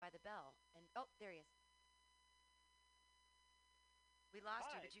We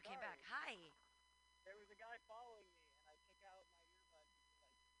lost you, Hi, but you came back. sorry. Hi. There was a guy following me, and I took out my earbuds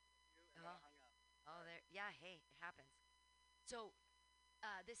to like with you, and then it Oh, hung up. oh, Sorry. there. Yeah, hey, it happens. So,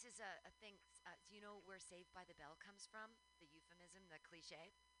 this is a thing. Do you know where Saved by the Bell comes from? The euphemism, the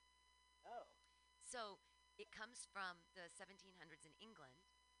cliche. Oh, So, it comes from the 1700s in England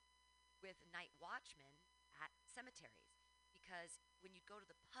with night watchmen at cemeteries because when you'd go to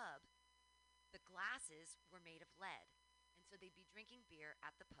the pub, the glasses were made of lead. And so they'd be drinking beer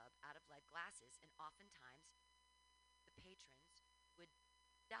at the pub out of lead glasses, and oftentimes the patrons would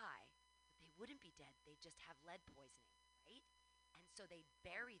die, but they wouldn't be dead. They'd just have lead poisoning, right? And so they'd oh my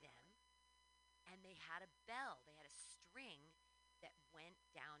bury God. them, and they had a bell, they had a string that went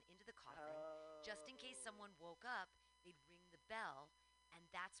down into the coffin. Just in case Oh, someone woke up, they'd ring the bell, and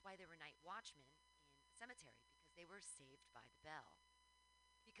that's why there were night watchmen in a cemetery because they were saved by the bell.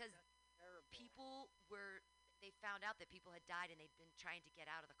 Because that's terrible. people were they found out that people had died and they'd been trying to get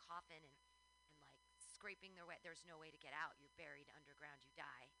out of the coffin and like scraping their way. There's no way to get out. You're buried underground. You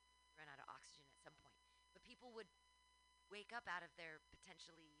die. You run out of oxygen at some point. But people would wake up out of their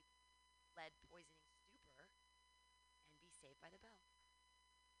potentially lead poisoning stupor and be saved by the bell.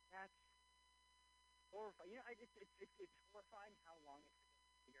 That's horrifying. It's horrifying how long it took us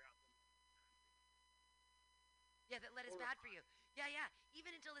to figure out the country. Yeah, that lead is bad for you. Horrifying. Yeah, yeah.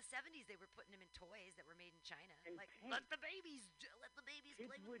 Even until the 70s, they were putting them in toys that were made in China. And Like, paint. let the babies Kids play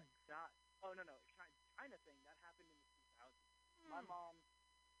with would lead. die. Oh no, no, China thing that happened in the 2000s. My Hmm. mom,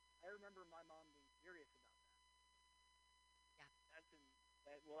 I remember my mom being furious about that. Yeah. That's in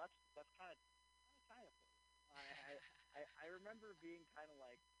well, that's kind of China for you. I remember being kind of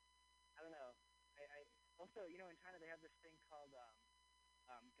like I don't know. I also in China they have this thing called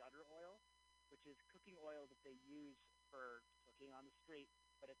gutter oil, which is cooking oil that they use for cooking on the street,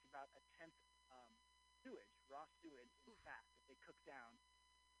 but it's about a tenth sewage, raw sewage and Oof. fat that they cook down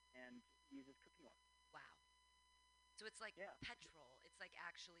and use as cooking oil. Wow. So it's like Yeah, petrol. It's like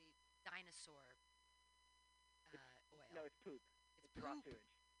actually dinosaur it's no, oil. it's poop. It's It's raw poop.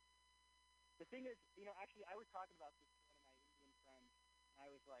 sewage. The thing is, actually, I was talking about this to one of my Indian friends, and I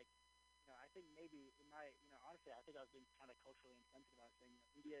was like, I think maybe in my, honestly, I think I was being kind of culturally insensitive. I was saying,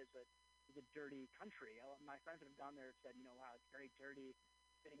 India is a dirty country. My friends that have gone there have said, wow, it's very dirty,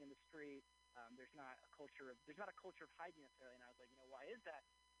 spitting in the street. There's not a culture of hygiene necessarily. And I was like, why is that?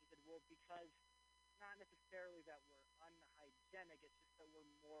 He said, well, because it's not necessarily that we're unhygienic. It's just that we're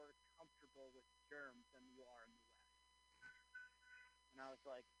more comfortable with germs than you are in the West. And I was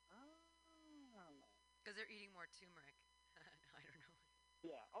like, oh. Because they're eating more turmeric. No, I don't know.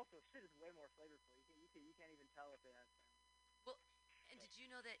 Yeah. Also, shit is way more flavorful. You can't even tell if it has Well, and shit. did you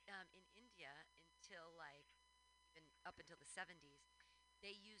know that in India, until like even up until the 70s,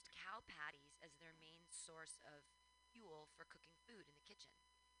 they used cow patties as their main source of fuel for cooking food in the kitchen.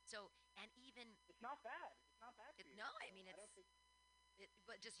 So, and even It's not bad. It's not bad for you. no, I So mean I don't think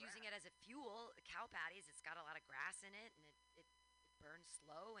but it's just using it grass. as a fuel, the cow patties, it's got a lot of grass in it, and it burns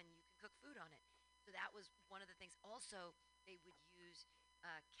slow, and you can cook food on it. So that was one of the things. Also, they would use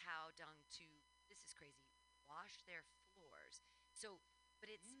cow dung to, this is crazy, wash their floors. So, but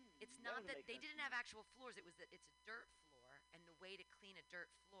it's That not doesn't that make they sense didn't to have me. actual floors. It was that it's a dirt floor, and the way to clean a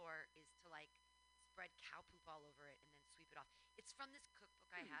dirt floor is to like spread cow poop all over it and then sweep it off. It's from this cookbook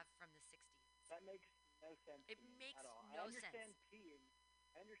I Hmm. have from the 60s. That makes no sense It to me at makes all. I no sense. understand peeing.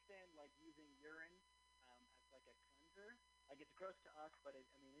 I understand like using urine as like a cleanser. Like it's gross to us, but I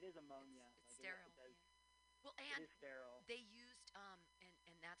mean, it is ammonia. It's Like it sterile, does. yeah. Well, It and is sterile. they used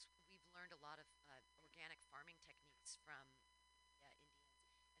and that's we've learned a lot of organic farming techniques from the Indians, and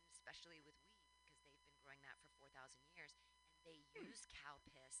especially with weed because they've been growing that for 4,000 years, and they Hmm. use cow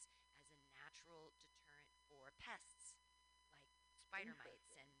piss as a natural deterrent for pests like spider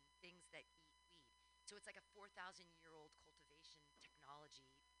mites Interesting. and things that eat weed. So it's like a 4,000-year-old cultivation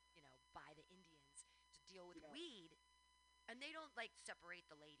technology, by the Indians to deal You with know, weed, and they don't like separate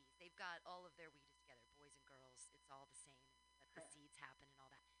the ladies. They've got all of their weed is together, boys and girls. It's all the same, and they let the seeds happen and all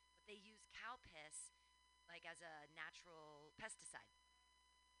that. But they use cow piss like as a natural pesticide.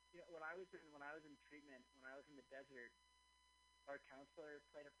 when I was in treatment, when I was in the desert, our counselor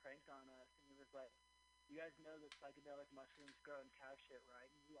played a prank on us, and he was like, "You guys know that psychedelic mushrooms grow in cow shit,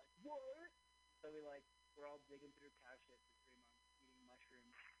 right?" And we were like, "What?" So we're all digging through cow shit for 3 months, eating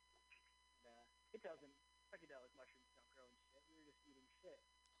mushrooms, and it doesn't. Psychedelic mushrooms don't grow in shit. We were just eating shit.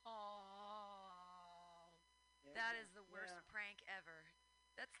 Oh, that Yeah, is the worst yeah. prank ever.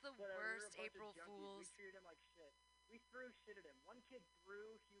 That's the Whatever. We were a worst bunch of April junkies. We Fools. treated him like shit. We threw shit at him. One kid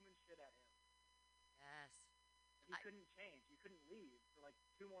threw human shit at him. Yes. And he I couldn't change. He couldn't leave for like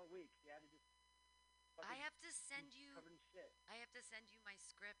 2 more weeks. He had to just I fucking have to send you. covered in shit. I have to send you my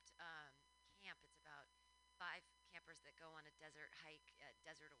script. Camp. It's about 5 campers that go on a desert hike,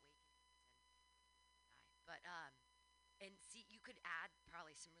 desert awakenings, and die. And see, you could add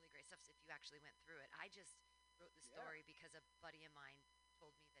probably some really great stuff if you actually went through it. I just wrote the Yeah. story because a buddy of mine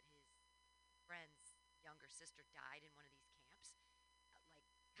told me that his friend's younger sister died in one of these camps, like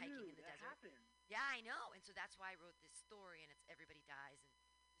hiking in Dude, the that desert. happened. Yeah, I know. And so that's why I wrote this story, and it's everybody dies, and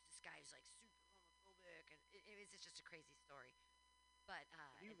there's this guy who's like super homophobic, and it was just a crazy story. But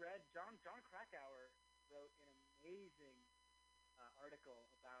Have you read John Krakauer wrote an amazing article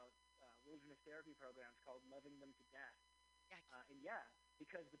about wilderness therapy programs called "Loving Them to Death." yeah, And yeah,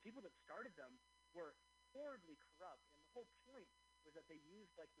 because the people that started them were horribly corrupt, and the whole point was that they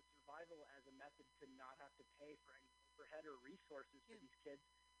used like the survival as a method to not have to pay for any overhead or resources for yeah, these kids,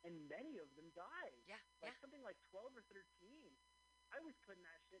 and many of them died. yeah, Like yeah, something like 12 or 13. I was put in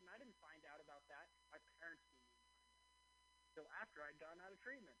that shit, and I didn't find out about that. My parents didn't even find out until after I'd gone out of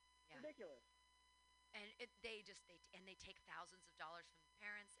treatment. yeah. Ridiculous. And they take thousands of dollars from the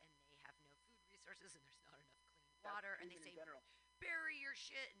parents, and they have no food resources, and there's not enough clean That's water, and they treatment in say general. bury your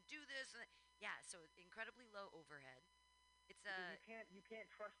shit and do this, and yeah. So incredibly low overhead. It's Because a you can't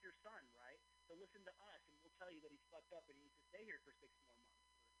trust your son, right? So listen to us, and we'll tell you that he's fucked up and he needs to stay here for 6 more months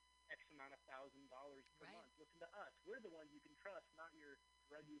for X amount of $1,000 per right, month. Listen to us. We're the ones you can trust, not your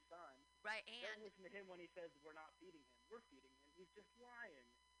druggy son. right, Don't listen to him when he says we're not feeding him. We're feeding him. He's just lying.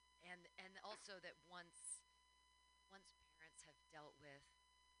 and also that once parents have dealt with,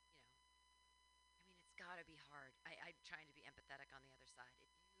 I mean, it's got to be hard. I'm trying to be empathetic on the other side.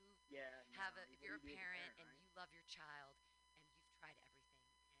 Yeah, no. If What you're do a you do as a parent parent, and right? you love your child and you've tried everything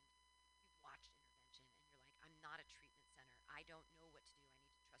and you've watched intervention and you're like, I'm not a treatment center. I don't know what to do. I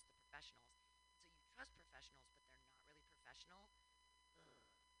need to trust the professionals. So you trust professionals, but they're not really professional.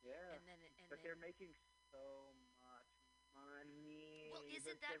 Ugh. Yeah, And but then they're making so much money. well, The,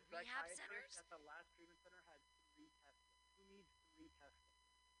 isn't that the rehab psychiatrist centers? at the last treatment center had 3 Teslas. Who needs 3 Teslas?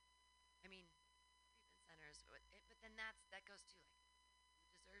 I mean, treatment centers, but then that goes to like who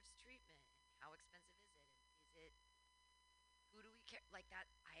deserves treatment and how expensive is it and is it who do we care like that?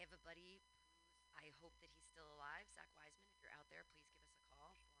 I have a buddy who's I hope that he's still alive, Zach Wiseman. If you're out there, please give us a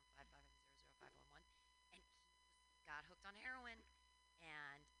call 415-550-0511. And he got hooked on heroin,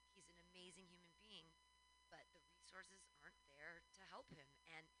 and he's an amazing human being, but the resources aren't there to help him.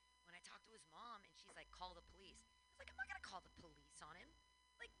 And when I talked to his mom, and she's like, "Call the police," I was like, "I'm not gonna call the police on him.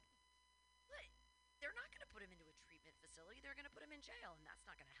 Like, what? They're not gonna put him into a treatment facility. They're gonna put him in jail, and that's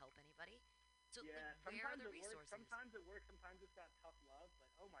not gonna help anybody." So, like, Yeah, where are sometimes the it works. resources? Sometimes it works. Sometimes it's got tough love.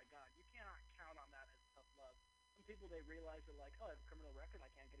 But oh my God, you cannot count on that as tough love. Some people they realize they're like, oh, I have a criminal record. I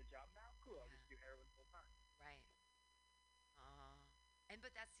can't get a job now. Cool, I'll just Yeah, do heroin full time. right. And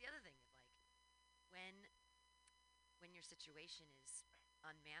but that's the other thing. Like when when your situation is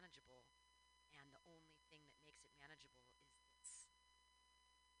unmanageable, and the only thing that makes it manageable is this,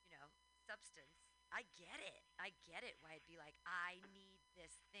 substance. I get it. I get it. Why I'd be like, I need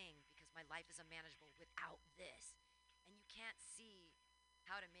this thing because my life is unmanageable without this, and you can't see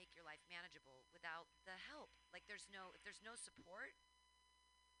how to make your life manageable without the help. Like if there's no support,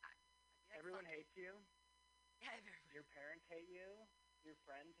 I'd be like, Everyone fuck it. hates you. Yeah, everybody. Your parents hate you. Your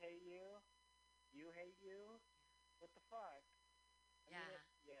friends hate you. You hate you. What the fuck? I mean, Yeah.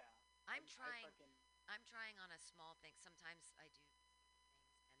 yeah. I'm I trying. fucking I'm trying on a small thing. Sometimes I do stupid things,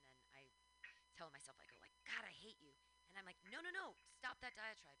 and then I tell myself, I go like, God, I hate you, and I'm like, no, no, no, stop that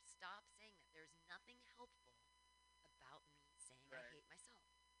diatribe. Stop saying that. There's nothing helpful about me saying I right. hate myself.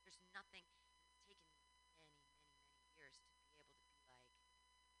 There's nothing. It's taken me many years to be able to be like,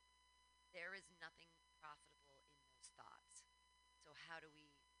 there is nothing profitable in those thoughts. So how do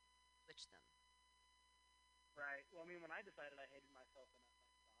we switch them? Right. Well, I mean, when I decided I hated myself enough,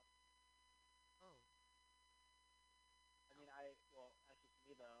 I stopped. Oh, I mean, well, that's just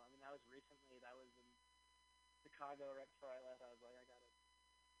me though. I mean, that was recently. That was in Chicago right before I left. I was like, I gotta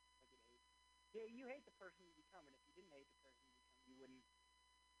fucking hate. Yeah, you hate the person you become, and if you didn't hate the person you become, you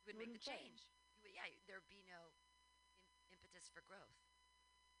you would make wouldn't the change. change. Yeah, there'd be no impetus for growth.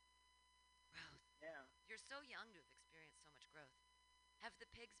 Growth. Yeah. You're so young to have experienced so much growth. Have the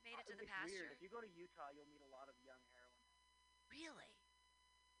pigs made it to the It's weird. pasture? If you go to Utah, you'll meet a lot of young heroin addicts. Really?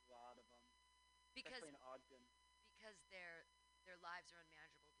 A lot of them, Because especially in Ogden. because their lives are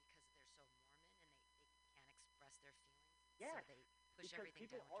unmanageable because they're so Mormon and they can't express their feelings, so Yes, they push because everything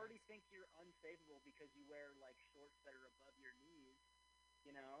people down with already drugs. think you're unsavable because you wear like shorts that are above your knees.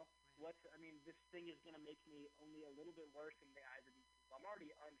 You know, Right. I mean, this thing is gonna make me only a little bit worse in the eyes of these people. I'm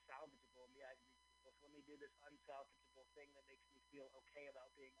already unsalvageable in the eyes of these people, so let me do this unsalvageable thing that makes me feel okay about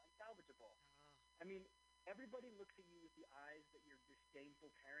being unsalvageable. Oh, I mean, Everybody looks at you with the eyes that your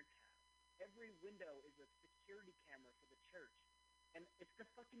disdainful parents have. Every window is a security camera for the church. And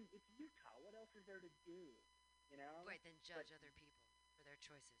it's Utah. What else is there to do? You know? Right, then But judge other people for their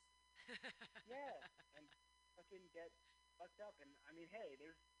choices. yeah, and fucking get fucked up. And I mean, hey,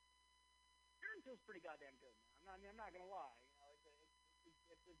 Aaron feels pretty goddamn good, man. I'm not gonna lie. You know,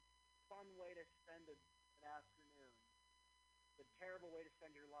 it's a fun way to spend an afternoon. It's a terrible way to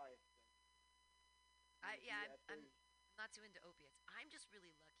spend your life. But Yeah, he I'm not too into opiates. I'm just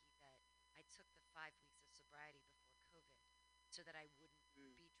really lucky that I took the 5 weeks of sobriety before COVID, so that I wouldn't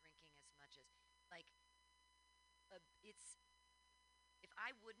mm, be drinking as much as like it's if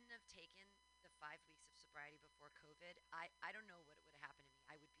I wouldn't have taken the 5 weeks of sobriety before COVID, I don't know what would have happened to me.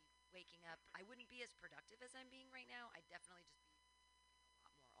 I would be waking up. I wouldn't be as productive as I'm being right now. I'd definitely just be drinking a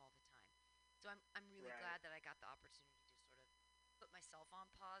lot more all the time. So I'm really right, glad that I got the opportunity to sort of put myself on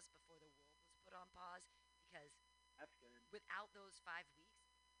pause before the world was put on pause, because that's good. without those 5 weeks,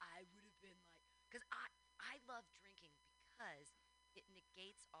 I would have been like, because I love drinking because it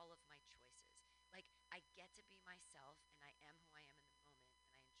negates all of my choices. Like I get to be myself, and I am who I am in the moment, and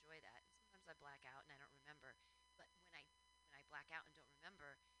I enjoy that. And sometimes I black out and I don't remember, but when I black out and don't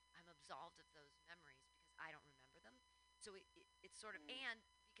remember, I'm absolved of those memories because I don't remember them. So it's sort of, Mm, and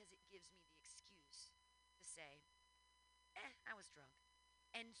because it gives me the excuse to say, I was drunk.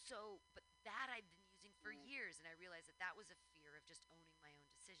 And so, but that I've been using for mm, years, and I realized that that was a fear of just owning my own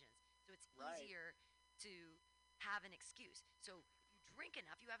decisions. So it's right. easier to have an excuse. So if you drink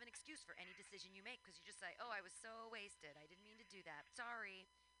enough, you have an excuse for any decision you make, because you just say, "Oh, I was so wasted. I didn't mean to do that. Sorry.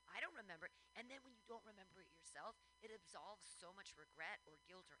 I don't remember." And then when you don't remember it yourself, it absolves so much regret or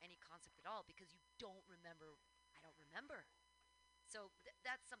guilt or any concept at all, because you don't remember. I don't remember. So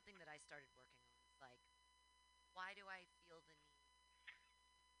that's something that I started working on. It's like, why do I feel the need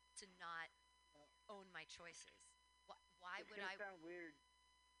to not Well, own my choices? Why it's would gonna I? sound weird.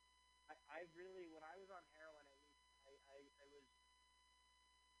 I really, when I was on heroin, at least, I was,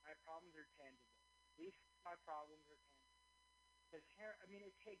 my problems are tangible. At least my problems are tangible. Because I mean,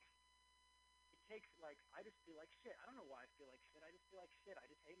 it takes like I just feel like shit. I don't know why I feel like shit. I just feel like shit. I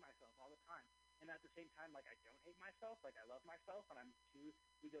just hate myself all the time. And at the same time, like I don't hate myself. Like I love myself, and I'm too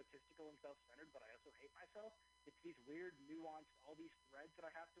egotistical and self-centered. But I also hate myself. It's these weird, nuanced, all these threads that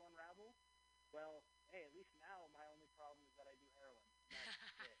I have to unravel. Well, hey, at least now my only problem is that I do heroin. And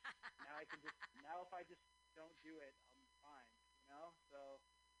that's it. Now I can just now if I just don't do it, I'm fine. You know. So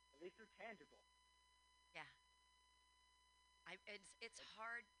at least they're tangible. Yeah, it's But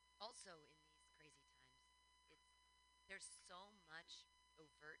hard also in these crazy times. It's There's so much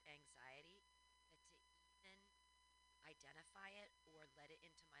overt anxiety that to even identify it or let it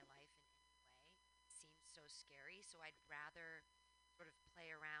into my life in any way seems so scary. So I'd rather sort of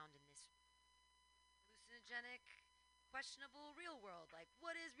play around in this hallucinogenic, questionable real world. Like,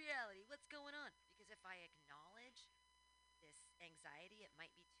 what is reality? What's going on? Because if I acknowledge this anxiety, it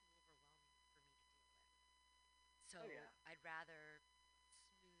might be too overwhelming for me to deal with. oh yeah, So I'd rather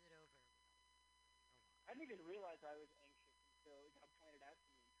smooth it over without I didn't even realize I was anxious until it got pointed out to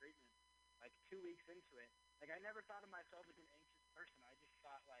me in treatment. Like 2 weeks into it, like I never thought of myself as an anxious person. I just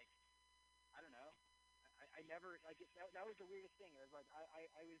thought like I don't know. I never like that was the weirdest thing. It was like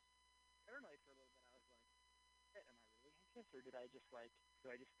I was paranoid for a little bit. I was like, shit, am I really anxious, or do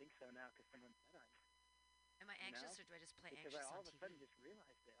I just think so now because someone said I am? Am I You know? anxious or do I just play Because I anxious all on of a TV? sudden just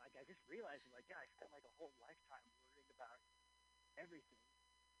realized it. Like I just realized it. Like yeah, I spent like a whole lifetime worrying about everything.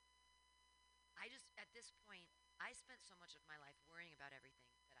 At this point, I spent so much of my life worrying about everything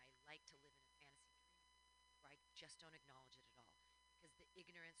that I like to live in a fantasy dream where I just don't acknowledge it at all, because the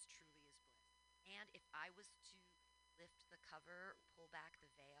ignorance truly is bliss. And if I was to lift the cover, pull back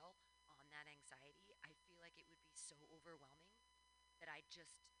the veil on that anxiety, I feel like it would be so overwhelming that I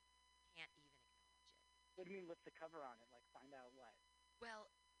just can't even acknowledge it. What do you mean lift the cover on it? Like find out what?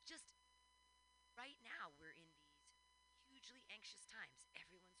 Well, just right now, we're in these hugely anxious times.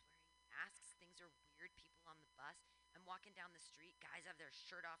 Everyone's wearing masks. Things are weird. People on the bus. I'm walking down the street. Guys have their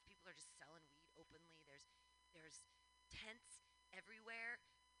shirt off. People are just selling weed openly. There's tents everywhere.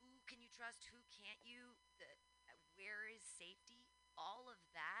 Who can you trust? Who can't you? Where is safety? All of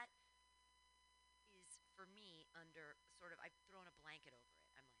that is for me under sort of, I've thrown a blanket over it.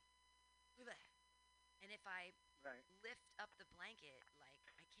 I'm like, bleh. And if I Right. lift up the blanket, like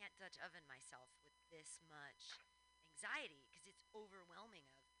I can't Dutch oven myself with this much anxiety, because it's overwhelming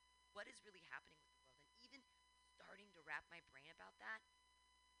of what is really happening with the world. And even starting to wrap my brain about that,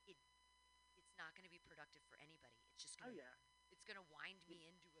 it it's not going to be productive for anybody. Oh yeah. It's going to wind me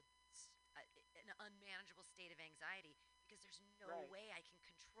into an unmanageable state of anxiety, because there's no Right. way I can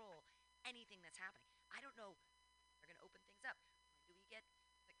control anything that's happening. I don't no. They're gonna open things up.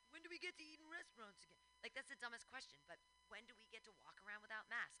 When do we get to eat in restaurants again? Like that's the dumbest question. But when do we get to walk around without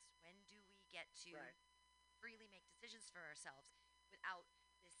masks? When do we get to Right. freely make decisions for ourselves without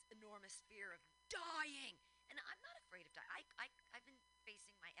this enormous fear of dying? And I'm not afraid of dying. I've been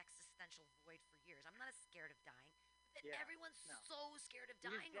facing my existential void for years. I'm not as scared of dying. But Yeah. everyone's No. so scared of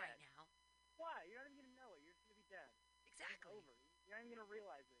You're just dying right dead. now. Why? You're not even gonna know it. You're just gonna be dead. It's just Exactly. over. You're not even gonna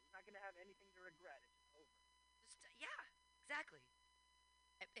realize it. You're not gonna have anything to regret. It's just over. Yeah, exactly.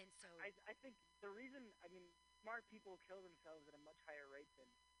 And so I think the reason, I mean, smart people kill themselves at a much higher rate than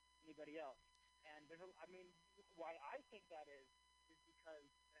anybody else. And I mean, why I think that is because,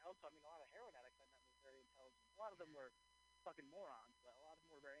 and also, I mean, a lot of heroin addicts I met were very intelligent. A lot of them were fucking morons, but a lot of them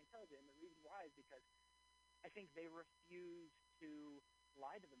were very intelligent. And the reason why is because I think they refuse to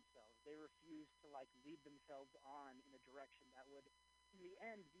lie to themselves. They refuse to, like, lead themselves on in a direction that would, in the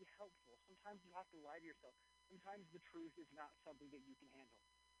end, be helpful. Sometimes you have to lie to yourself. Sometimes the truth is not something that you can handle.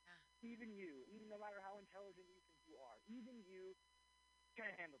 Even you, even no matter how intelligent you think you are, even you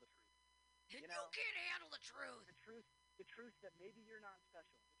can't handle the truth. you can't handle the truth. The truth that maybe you're not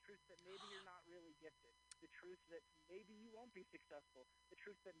special, the truth that maybe you're not really gifted, the truth that maybe you won't be successful, the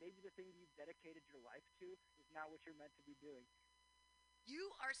truth that maybe the thing you've dedicated your life to is not what you're meant to be doing.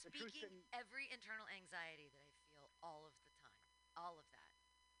 You are The truth speaking that every internal anxiety that I feel all of the time. All of that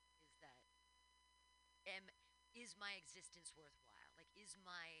is that is my existence worthwhile? Like, is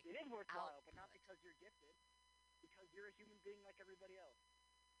my it is worthwhile, but not output? because you're gifted, because you're a human being like everybody else.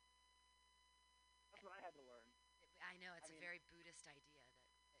 That's what I had to learn. I know it's I a mean, very Buddhist idea that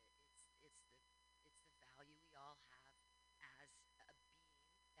it's the value we all have as a being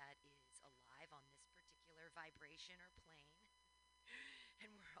that is alive on this particular vibration or plane, and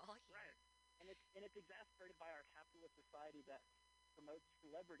we're all here. right. And it's exasperated by our capitalist society that promotes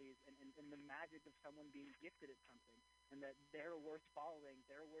celebrities and the magic of someone being gifted at something, and that they're worth following,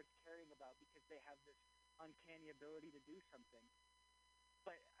 they're worth caring about because they have this uncanny ability to do something.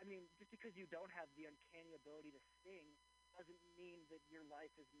 But I mean, just because you don't have the uncanny ability to sing doesn't mean that your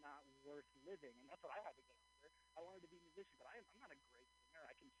life is not worth living. And that's what I had to get over. I wanted to be a musician, but I'm not a great singer.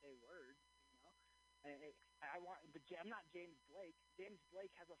 I can say words, you know. But I'm not James Blake. James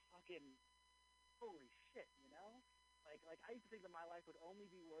Blake has a fucking holy shit, you know. Like I used to think that my life would only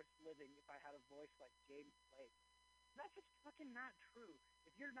be worth living if I had a voice like James Blake. That's just fucking not true.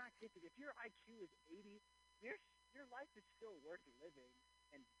 If you're not gifted, if your IQ is 80, your your life is still worth living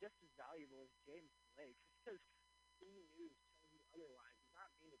and just as valuable as James Blake. Just because E! News tells you otherwise does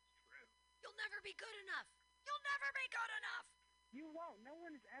not mean it's true. You'll never be good enough. You'll never be good enough. You won't. No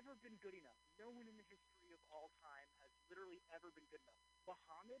one has ever been good enough. No one in the history of all time has literally ever been good enough.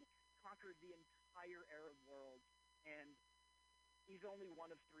 Muhammad conquered the entire Arab world, and he's only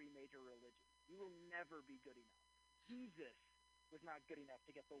one of three major religions. You will never be good enough. Jesus was not good enough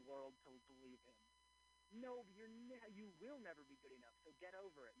to get the world to believe him. No, you will never be good enough. So get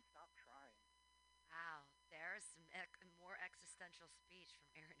over it and stop trying. Wow, there's some more existential speech from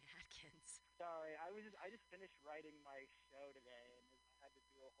Aaron Atkins. Sorry, I just finished writing my show today, and I had to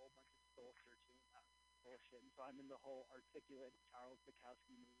do a whole bunch of soul searching about bullshit, and so I'm in the whole articulate Charles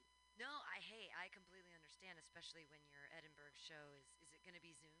Bukowski mood. No, I completely understand, especially when your Edinburgh show is it going to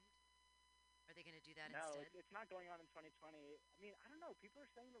be zoomed? Are they going to do that No, instead? it's not going on in 2020. I mean, I don't know. People are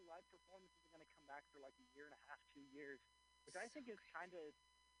saying the live performance isn't going to come back for like a year and a half, 2 years, which I think is kind of.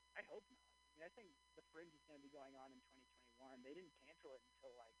 I hope not. I mean, I think the Fringe is going to be going on in 2021. They didn't cancel it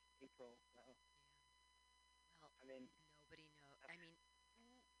until like April, so. Well, I mean, nobody knows. I mean,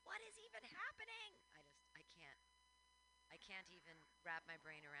 what is even happening? I can't even wrap my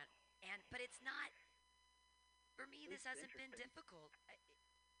brain around. But it's not. For me, this it's hasn't been interesting. difficult.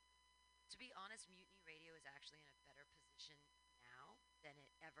 To be honest, Mutiny Radio is actually in a better position now than it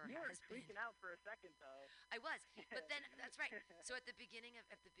ever You were has been. freaking out for a second, though. I was, but then that's right. So at the beginning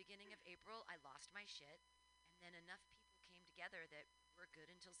of April, I lost my shit, and then enough people came together that we're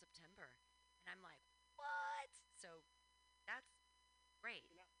good until September, and I'm like, what? So that's great,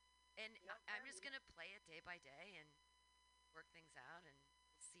 You know, and I'm Pam, just gonna play it day by day and work things out, and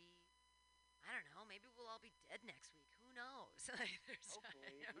we'll see. I don't know. Maybe we'll all be dead next week. Who knows?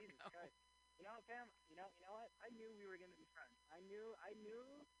 hopefully, I don't Jesus know. Christ. You know, Pam. You know what? I knew we were going to be friends. I knew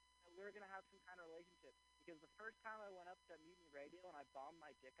that we were going to have some kind of relationship because the first time I went up to Mutiny Radio and I bombed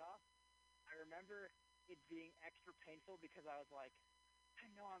my dick off, I remember it being extra painful because I was like, I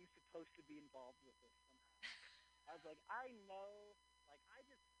know I'm supposed to be involved with this somehow. I was like, I know, like I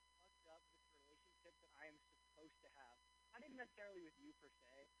just fucked up this relationship that I am supposed to have. Not even necessarily with you per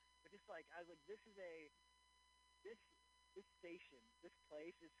se, but just like I was like, this this station, this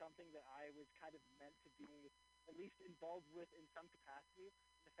place is something that I was kind of meant to be at least involved with in some capacity.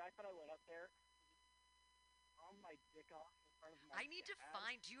 And the fact that I went up there on my dick off in front of my I need to dad,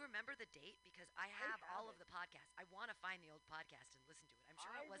 find. Do you remember the date? Because I I have have all of it. the podcasts. I want to find the old podcast and listen to it. I'm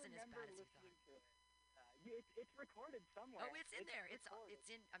sure I it wasn't as remember bad as you thought. listening to it. It's recorded somewhere. Oh, it's in there. Recorded. It's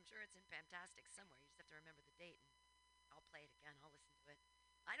in. I'm sure it's in Fantastic somewhere. You just have to remember the date, and I'll play it again. I'll listen to it.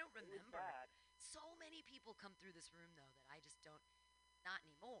 I don't It was remember. bad. So many people come through this room though that I just don't. Not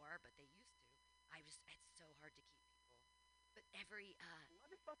anymore, but they used to. I just. It's so hard to keep people. But every.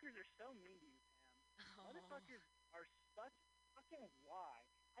 Motherfuckers are so mean to you, Pam. Oh. Motherfuckers are such fucking why.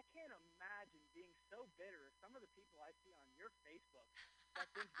 I can't imagine being so bitter if some of the people I see on your Facebook that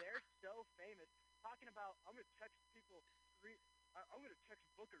think they're so famous talking about I'm gonna text people I'm gonna text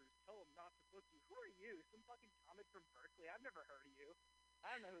bookers, tell them not to book you. Who are you? Some fucking comic from Berkeley? I've never heard of you.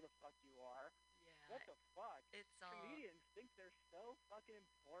 I don't know who the fuck you are. What Yeah. the fuck? It's all. Comedians think they're so fucking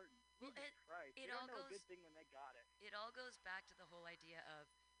important. Well, Jesus Christ. it They don't all know a goes. good thing when they got it. It all goes back to the whole idea of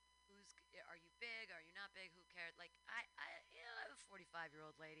are you big, are you not big, who cares? Like I'm a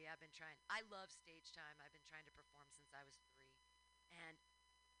 45-year-old lady. I've been trying. I love stage time. I've been trying to perform since I was 3, and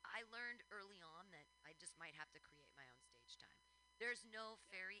I learned early on that I just might have to create my own stage time. There's no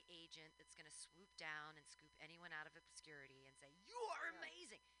fairy agent that's going to swoop down and scoop anyone out of obscurity and say you are Yeah.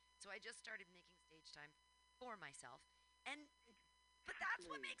 amazing. So I just started making stage time for myself, and but that's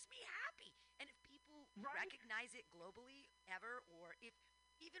what Exactly. makes me happy. And if people Right? recognize it globally ever, or if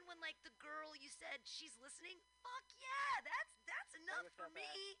even when like the girl you said she's listening, fuck yeah, that's Hey, enough what's for up, me.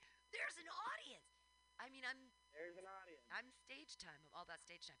 Ash? There's an audience. I mean, There's an audience. I'm stage time of all that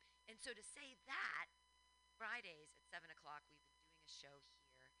stage time. And so to say that Fridays at 7 o'clock, we've been doing a show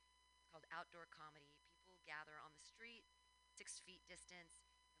here. It's called Outdoor Comedy. People gather on the street, 6 feet distance,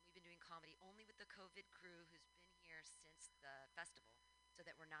 and we've been doing comedy only with the COVID crew who's been here since the festival, so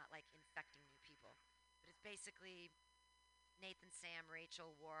that we're not like infecting new people. But it's basically Nathan, Sam,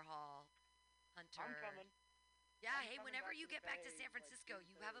 Rachel, Warhol, I'm Hunter. coming. Yeah, I'm hey, coming whenever back you to the get back to Bay San like Francisco, June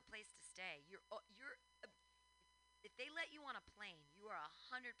you have a 3rd. place to stay. You're if they let you on a plane, you are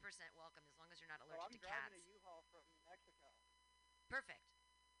 100% welcome as long as you're not So allergic I'm to driving cats. a U-Haul from New Mexico. Perfect.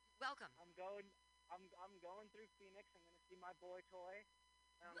 Welcome. I'm going. I'm going through Phoenix. I'm gonna see my boy toy,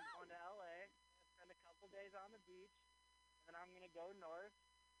 and I'm Woo! going to LA. I'm gonna spend a couple days on the beach, and then I'm gonna go north.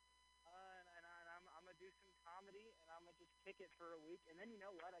 I'm gonna do some comedy, and I'm gonna just kick it for a week. And then you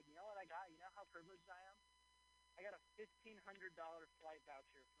know what? You know what I got? You know how privileged I am? I got a $1,500 flight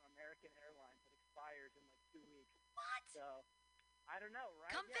voucher from American Airlines that expires in like 2 weeks. What? So I don't know,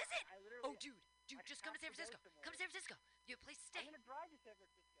 right? Come Yeah, visit. I Oh, literally dude, I just come have to San to go Francisco. Come somewhere. to San Francisco. You have a place to I'm stay. gonna drive to San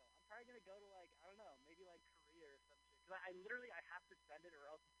Francisco. I'm probably gonna go to like I don't know, maybe like Korea or some shit. Cause I literally I have to spend it or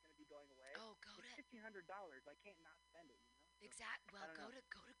else it's gonna be going away. Oh, go It's to $1,500. I can't not spend it, you know. So Well, I don't know.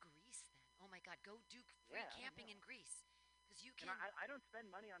 go to Greece then. Oh my God, go do free Yeah, I don't camping know. in Greece, because you And can. I don't spend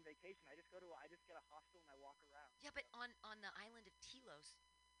money on vacation. I just get a hostel and I walk around. Yeah, but So. on the island of Telos,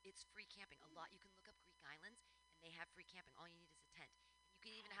 it's free camping. A lot. You can look up Greek islands, and they have free camping. All you need is a tent. And you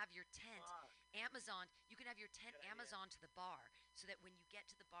can even have your tent Fuck. Amazon. You can have your tent Good idea. Amazon to the bar, so that when you get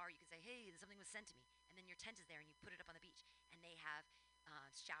to the bar, you can say, "Hey, something was sent to me," and then your tent is there, and you put it up on the beach, and they have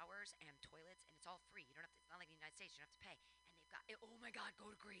showers and toilets, and it's all free. You don't have to. It's not like the United States. You don't have to pay. And they've got. Oh my God, go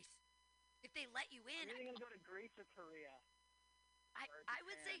to Greece. If they let you I'm in, either gonna go to Greece or Korea or I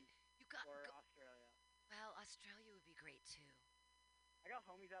would say Japan you got. or Australia. Well, Australia would be great too. I got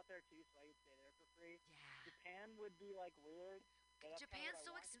homies out there too, so I could stay there for free. Yeah. Japan would be like weird. But that's kinda Japan's what I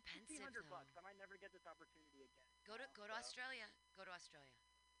so want. It's expensive, $1,500. though. I might never get this opportunity again. Go to So. Australia. Go to Australia.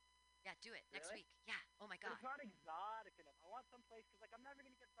 Yeah, do it next Really? week. Yeah. Oh my But God. it's not exotic enough. I want some place because like I'm never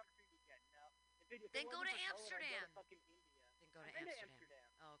gonna get this opportunity again. You know, if Then it go wasn't to for COVID, I'd go Amsterdam. to fucking India. Then go to I've been to Amsterdam.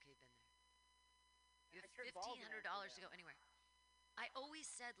 Amsterdam. Oh, okay, been there. You I have tripped balls in $1,500 to go Amsterdam. anywhere. I always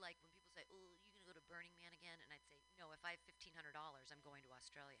said like when people say, "Oh, you gonna go to Burning Man again?" and I'd say, "No, if I have $1,500, I'm going to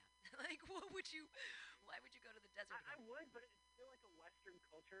Australia." Like, what would you? Why would you go to the desert I again? would, but it's still like a Western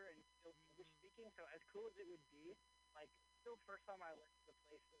culture and it's still English Mhm. speaking. So as cool as it would be, like still first time I went to the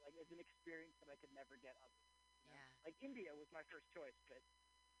place that like is an experience that I could never get other. You know? Yeah. Like India was my first choice, but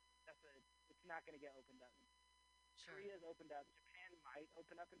it's not gonna get opened up. Sure. Korea's opened up. Japan might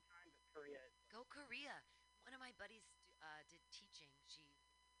open up in time, but Korea is. Go Korea. One of my buddies did teaching. She was a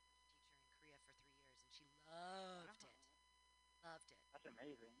teacher in Korea for 3 years, and she loved Wow. it. Loved it. That's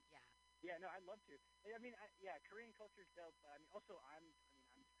amazing. Yeah. Yeah, no, I'd love to. I mean, yeah, Korean culture's dope, but I mean, also I'm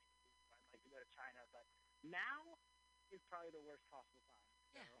Chinese, so I'd like to go to China, but now is probably the worst possible time.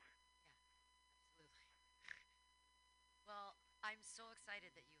 So. Yeah. Yeah. Absolutely. Well, I'm so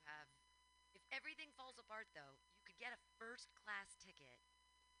excited that you have. If everything falls apart, though, you could get a first class ticket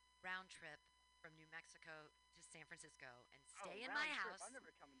round trip from New Mexico to San Francisco and Oh, stay in my round trip. house. I'm never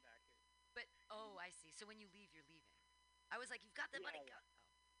coming back here. But oh, I see. So when you leave, you're leaving. I was like, you've got the money. Yeah.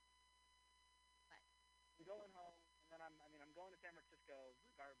 Go. Oh, but I'm going home, and then I'm going to San Francisco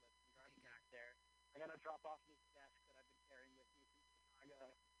regardless. I'm okay, driving good. back there. I gotta drop off this desk that I've been carrying with me since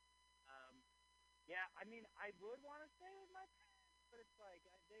Chicago. Um, yeah, I mean, I would want to stay with my parents, but it's like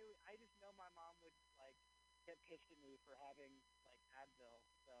I just know my mom would like get pissed at me for having like Advil.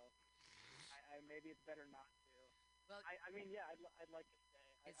 So I maybe it's better not to. Well, I mean, yeah, I'd like to stay.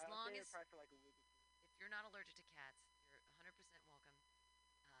 as I'll long stay as there probably for like a week or two. if you're not allergic to cats, you're 100% welcome at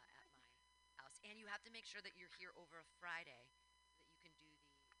my house. And you have to make sure that you're here over a Friday so that you can do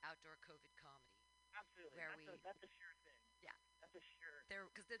the outdoor COVID comedy. Absolutely, Where that's a sure thing. Yeah, That's a sure.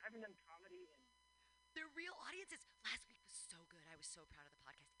 because I haven't done comedy in. their real audiences. Last week was so good. I was so proud of the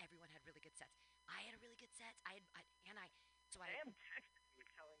podcast. Everyone had really good sets. I had a really good set. Sam texted me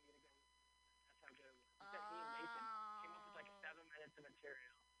telling me to go. That's how good it was. He said he and Nathan came up with like 7 minutes of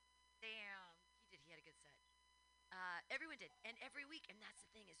material. Damn, he did. He had a good set. Everyone did, and every week. And that's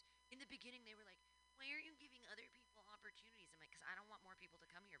the thing is, in the beginning they were like, "Why aren't you giving other people opportunities?" I'm like, "Because I don't want more people to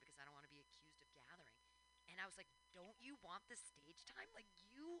come here because I don't want to be accused of gathering." And I was like, "Don't you want the stage time? Like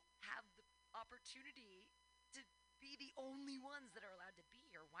you have the opportunity to be the only ones that are allowed to be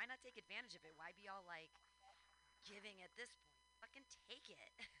here. Why not take advantage of it? Why be all like giving at this point? Fucking take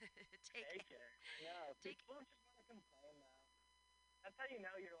it, take it." Yeah, Take people just want to complain now. That's how you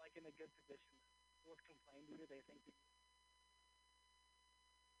know you're like in a good position. People complain to you, they think that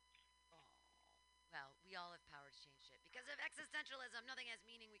Oh, well, we all have power to change shit because of existentialism. Nothing has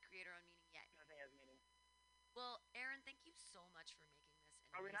meaning. We create our own meaning. Yay. nothing has meaning. Well, Aaron, thank you so much for making this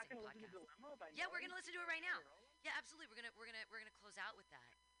an Are we not amazing going to listen podcast. to Dilemma by Yeah, we're Nolan? gonna listen to it right now. Are we rolling? Yeah, absolutely. We're gonna close out with that.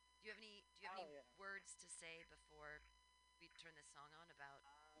 Do you have any Oh, yeah. words to say before we turn this song on about?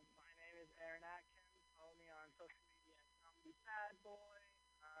 My name is Aaron Atkins. Follow me on social media at Comedy Sad Boy.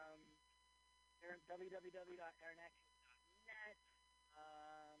 www.aaronatkins.net.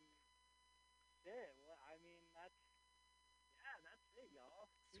 Shit. Well, I mean, that's it, y'all.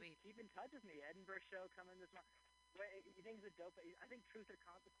 Sweet. Keep in touch with me. Edinburgh show coming this month. Wait, you think it's a dope? I think Truth or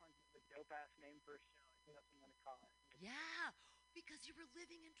Consequences is a dope ass name for a show. I think that's what I'm gonna call it. Yeah, because you were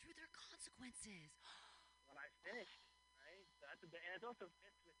living in Truth or Consequences. When I finished it, right? So that's and it also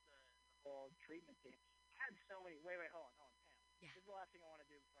fits with the whole treatment thing. I had so many. Wait, hold on, Pam. Yeah. This is the last thing I want to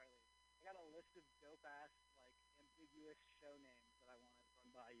do before I leave. I got a list of dope ass, like ambiguous show names that I want to run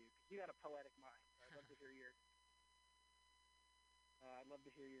by you because you got a poetic mind. So I'd love to hear your. I'd love to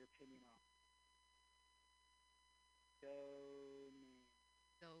hear your opinion on. Show name.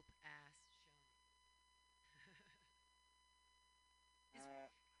 Dope ass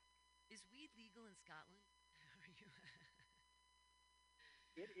show. Is weed legal in Scotland? Are you?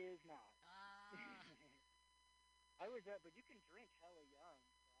 It is not. Ah. I was but you can drink hella young,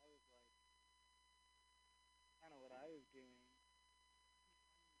 so I was like, kind of what I was doing.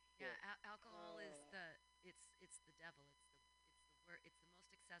 Yeah, Shit. alcohol is it's the devil. It's the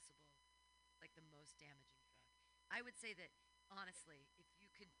most accessible, like the most damaging drug. I would say that honestly, if you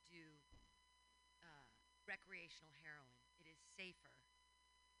could do recreational heroin, it is safer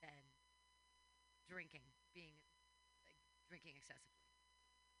than drinking, drinking excessively.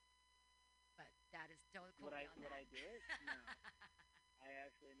 But that is don't quote me on Would that. I do it? No, I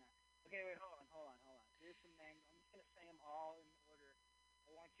actually not. Okay, wait, hold on. Here's some names. I'm just gonna say them all in order.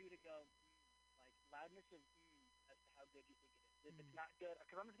 I want you to go like loudness of as to how good you think it is. If it's not good,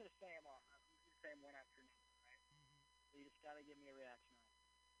 because I'm just gonna say them all. I'm just gonna say them one after another, right? So you just gotta give me a reaction on it.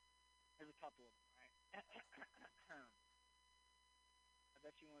 There's a couple of them, right? I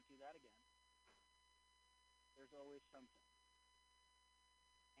bet you won't do that again. There's always something.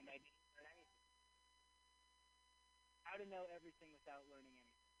 And I didn't learn anything. How to know everything without learning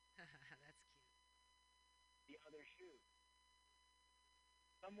anything. That's cute. The other shoe.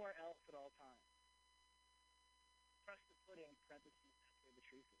 Somewhere else at all times. Trust the pudding, parentheses, that's where the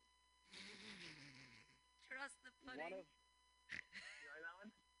truth is. Trust the pudding. You like that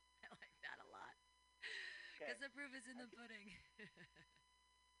one? I like that a lot. Because the proof is in the pudding.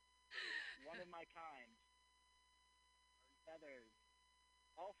 One of my kind. Feathers.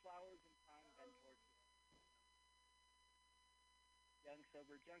 All flowers in time bend towards you. Young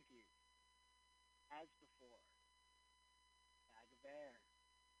sober junkies. As before. Bag of air.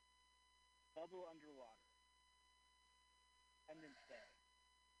 Bubble underwater. Independence Day.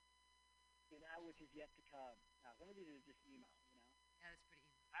 See that which is yet to come. Now, some of these are just emo, you know? Yeah, that's pretty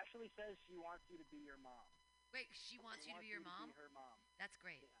emo. Ashley says she wants you to be your mom. Wait, she wants you to be your mom? To be her mom. That's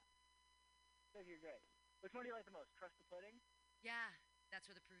great. Yeah. Says you're great. Which one do you like the most? Trust the pudding? Yeah, that's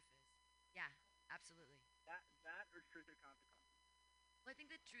where the proof is. Yeah, absolutely. That or truth or consequences? Well, I think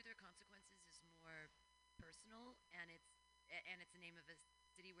that Truth or Consequences is more personal, and it's the name of a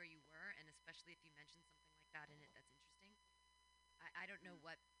city where you were, and especially if you mention something like that in it, that's interesting. I don't know Mm.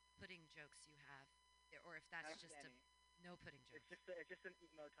 what pudding jokes you have, or if I that's don't just have a any. no pudding jokes. It's just an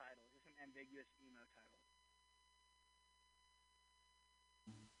emo title. Just an ambiguous emo title.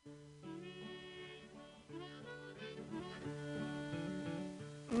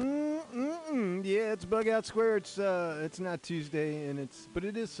 Yeah, it's Bug Out Square. It's not Tuesday, but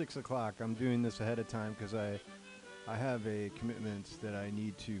it is 6 o'clock. I'm doing this ahead of time because I have a commitment that I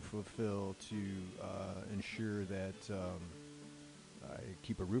need to fulfill to ensure that I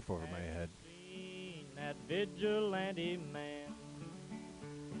keep a roof over my head. Seen that vigilante man?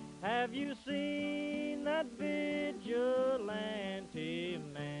 Have you seen that vigilante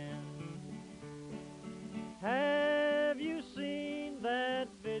man? Have you seen that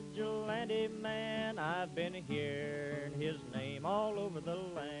vigilante man? I've been hearing his name all over the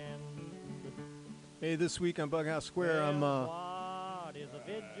land. Hey, this week on Bug Out Square, What is a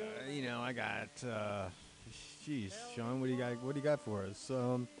vigilante? I got, jeez, Sean, what do you got? What do you got for us?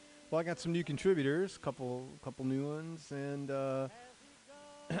 Well, I got some new contributors, couple new ones, and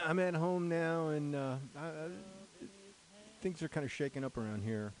I'm at home now, and things are kind of shaking up around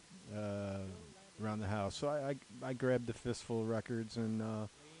here, around the house. So I grabbed a fistful of records, and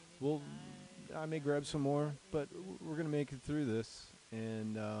I may grab some more, but we're gonna make it through this,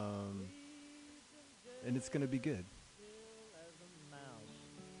 and it's gonna be good.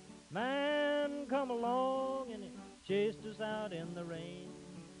 Man come along and he chased us out in the rain.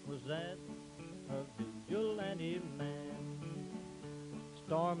 Was that a vigilante man?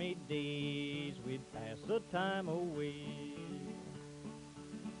 Stormy days we'd pass the time away,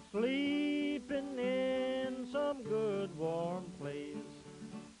 sleeping in some good warm place.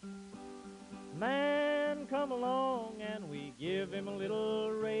 Man come along and we give him a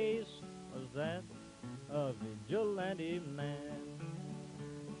little race. Was that a vigilante man?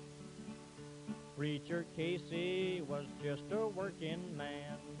 Preacher Casey was just a working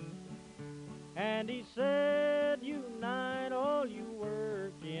man, and he said, unite all you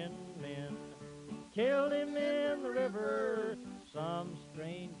working men. Killed him in the river, some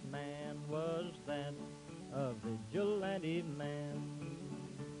strange man. Was that a vigilante man?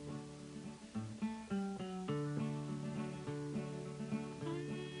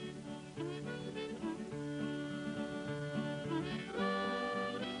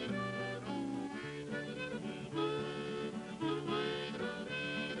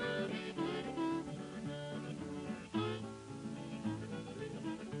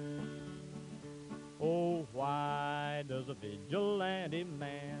 Oh, why does a vigilante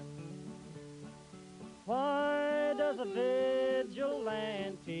man, why does a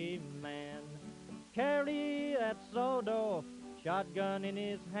vigilante man carry that sawed-off shotgun in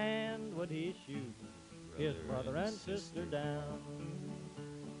his hand? Would he shoot his brother and sister down?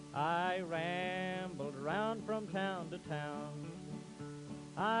 I rambled around from town to town,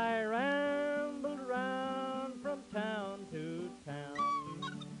 I rambled around from town to town,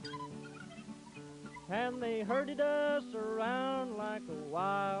 and they herded us around like a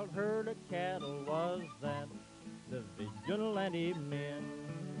wild herd of cattle. Was that the vigilante men?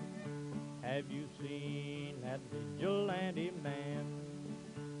 Have you seen that vigilante man?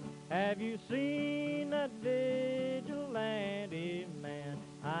 Have you seen that vigilante man?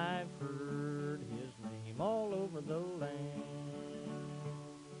 I've heard his name all over the land.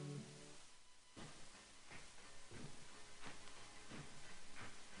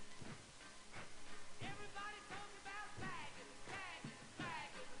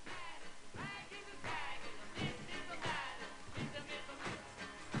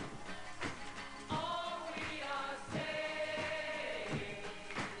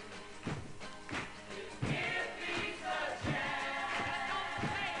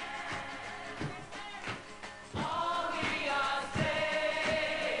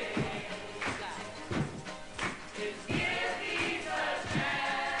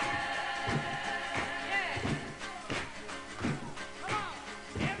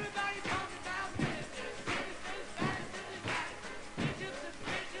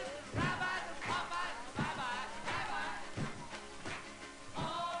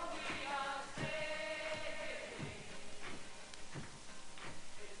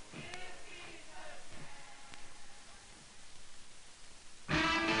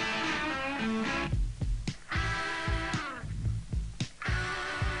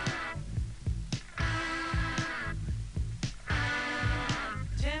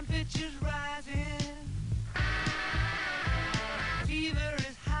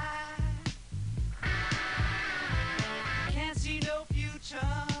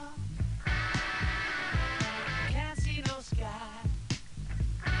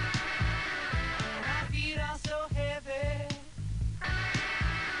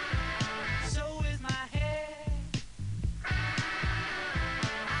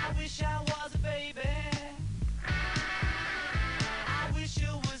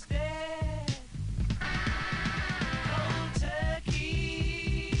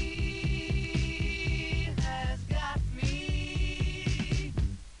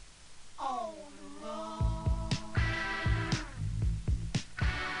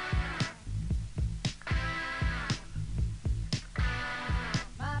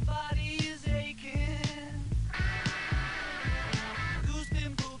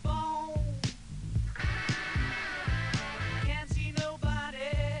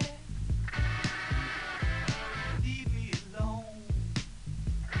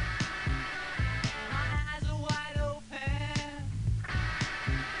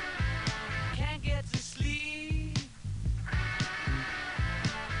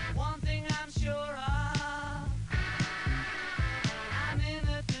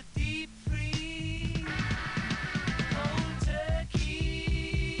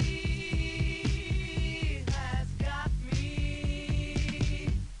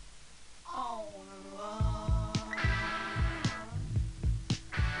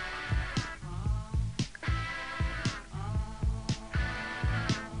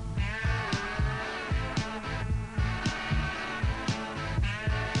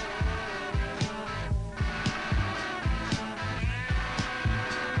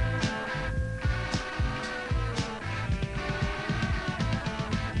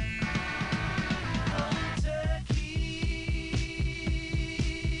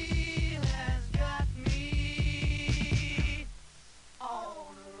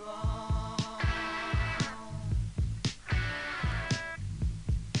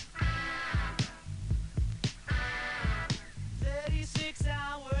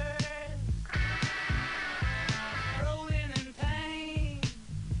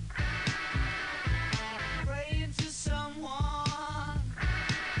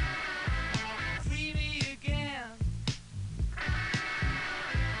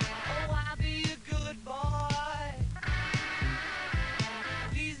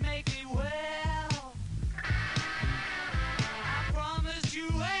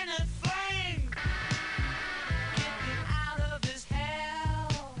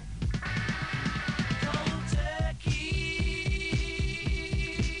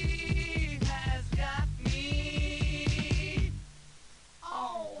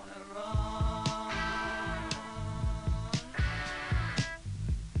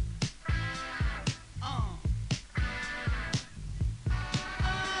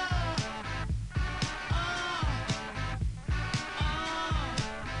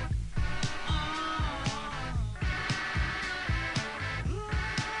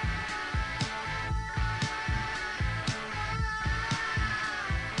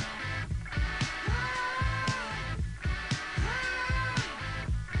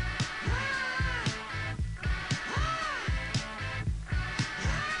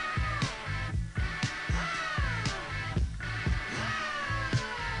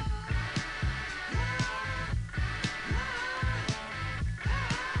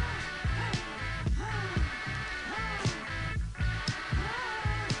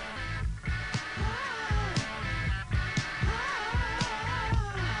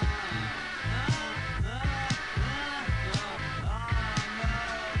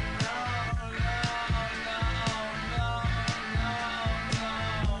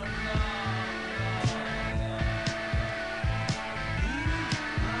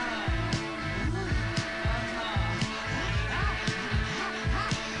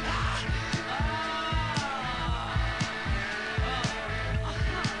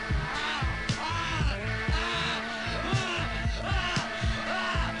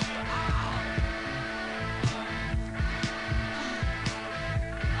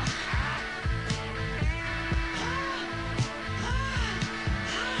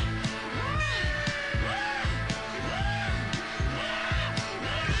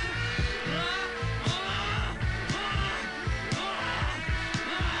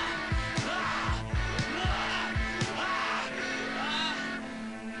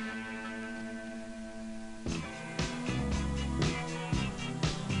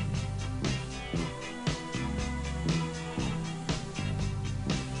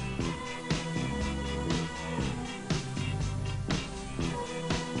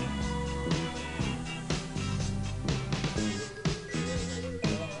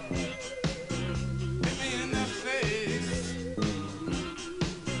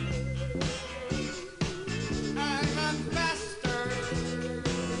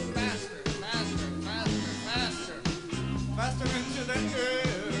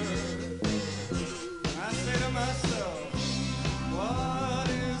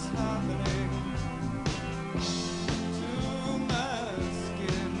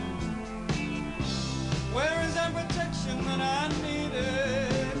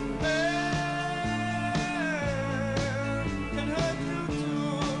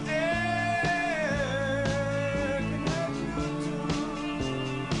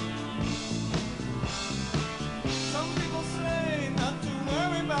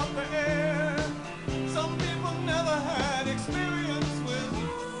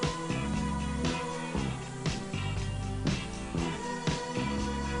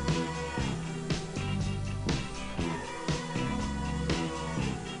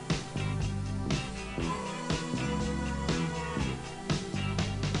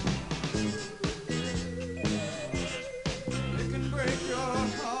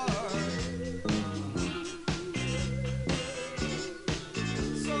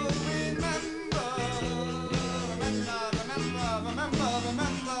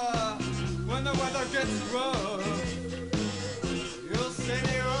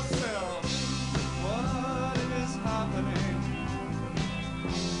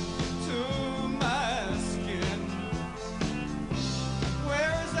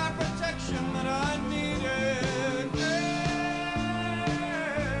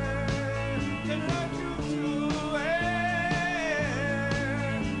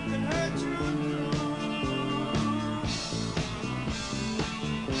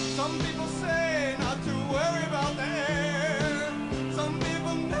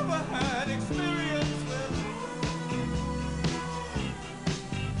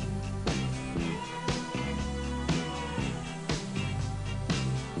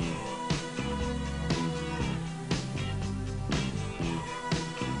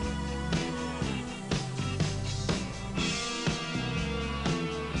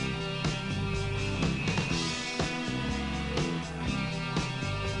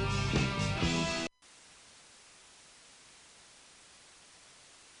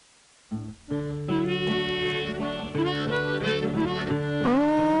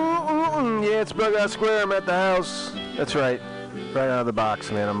 It's Bug Out Square. I'm at the house. That's right. Right out of the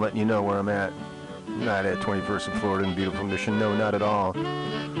box, man. I'm letting you know where I'm at. Not at 21st and Florida in beautiful Mission. No, not at all.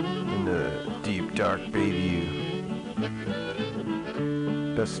 In the deep, dark Bayview.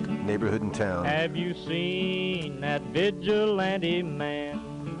 Best neighborhood in town. Have you seen that vigilante man?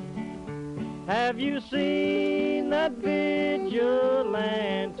 Have you seen that vigilante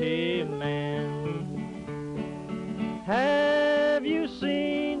man? Have you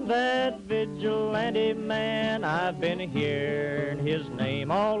seen that vigilante man? I've been hearing his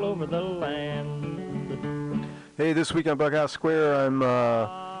name all over the land. Hey, this week on Bug Out Square, I'm,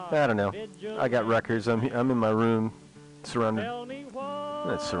 I don't know. I got records. I'm in my room, surrounded.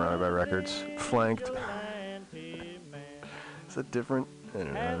 Not surrounded by records. Flanked. Is that different? I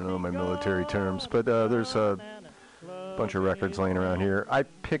don't know my military terms, but there's a bunch of records laying around here. I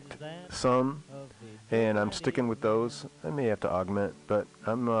picked some, and I'm sticking with those. I may have to augment, but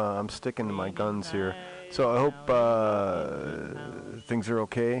I'm sticking to my guns here. So I hope things are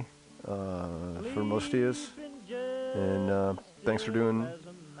okay for most of you, and thanks for doing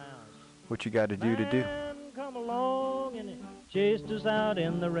what you got to do. Come along and chased us out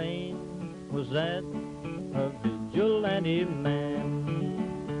in the rain. Was that a vigilante man?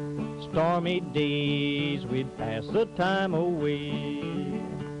 Stormy days we'd pass the time away,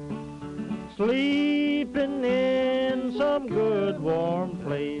 sleeping in some good warm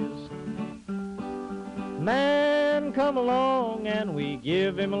place. Man come along and we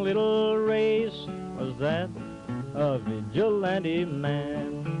give him a little race. Was that a vigilante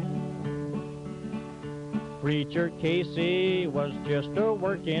man? Preacher Casey was just a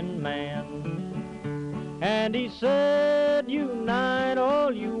working man, and he said, unite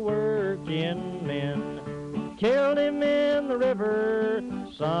all you working men. Killed him in the river,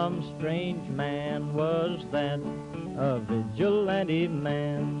 some strange man. Was that a vigilante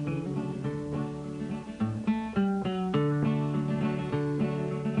man?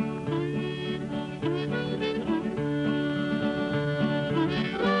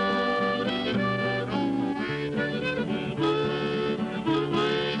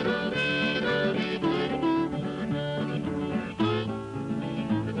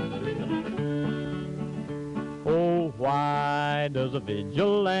 Why does a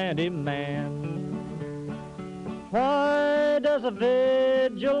vigilante man? Why does a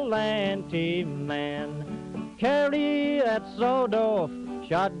vigilante man carry that sawed-off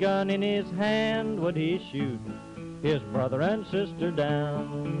shotgun in his hand? Would he shoot his brother and sister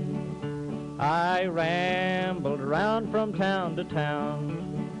down? I rambled around from town to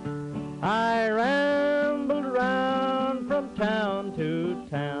town. I rambled around from town to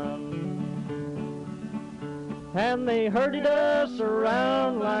town. And they herded us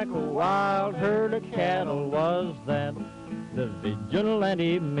around like a wild herd of cattle. Was that the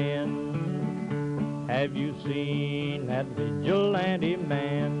vigilante men? Have you seen that vigilante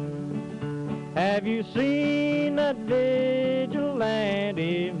man? Have you seen that vigilante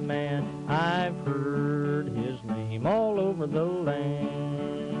man? I've heard his name all over the land.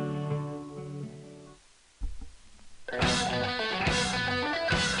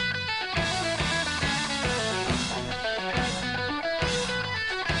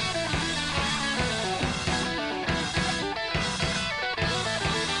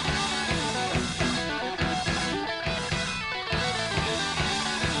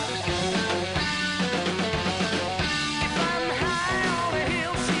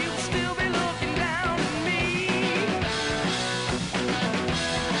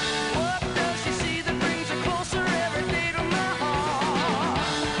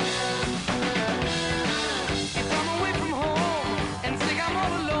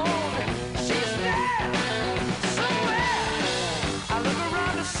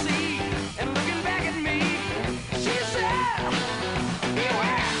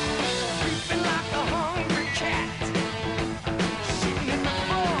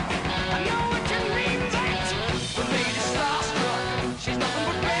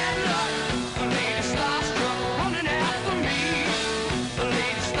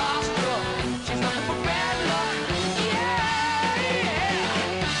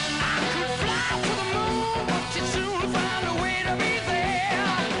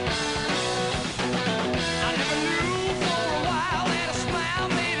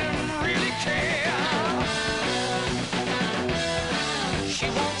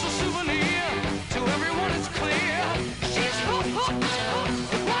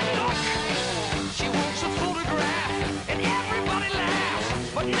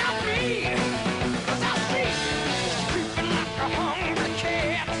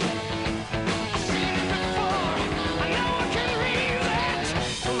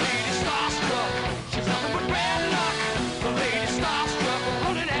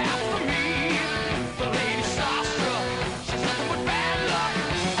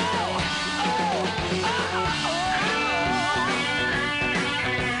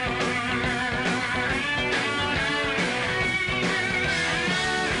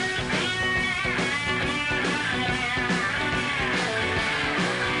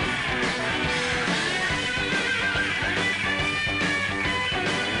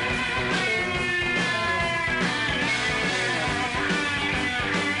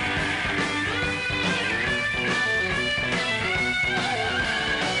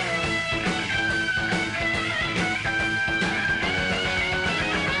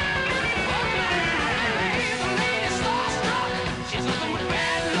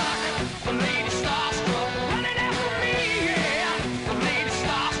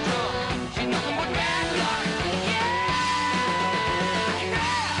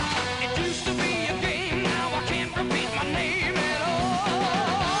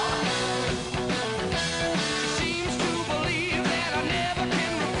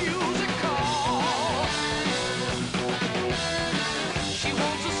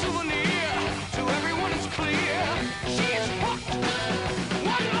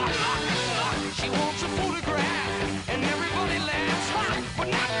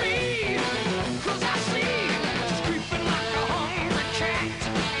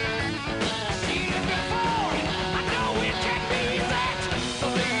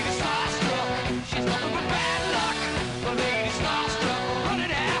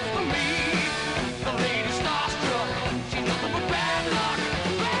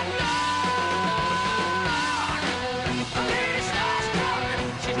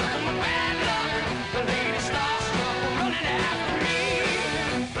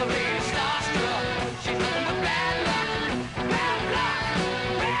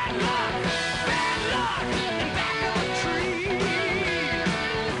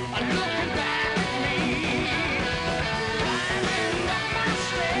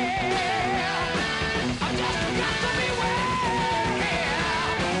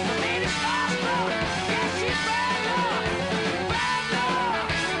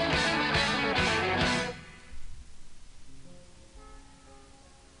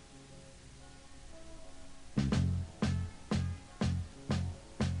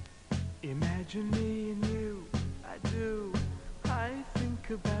 Imagine me and you, I do. I think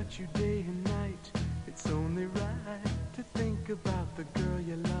about you day and night. It's only right to think about the girl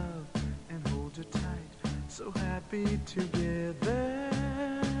you love and hold hold you tight, so happy together.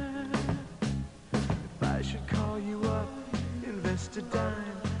 If I should call you up, invest a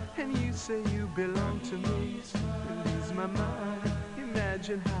dime, and you say you belong to me, you lose my mind.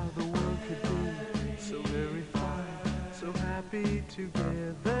 Imagine how the world could be so very fine, so happy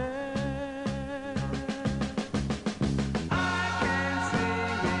together.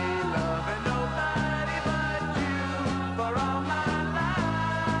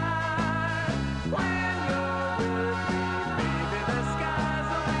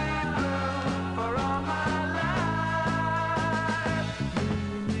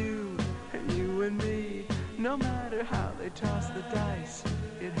 No matter how they toss the dice,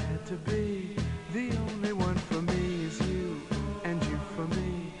 it had to be. The only one for me is you, and you for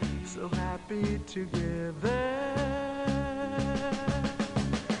me, so happy together.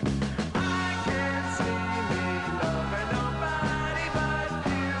 I can't see me loving nobody but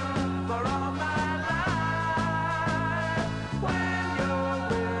you for all my life. When you're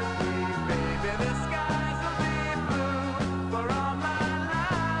with me, baby, the skies will be blue for all my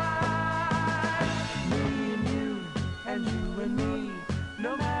life. And you and me,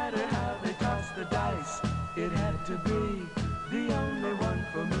 no matter how they toss the dice, it had to be. The only one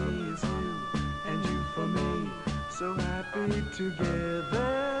for me is you, and you for me, so happy together.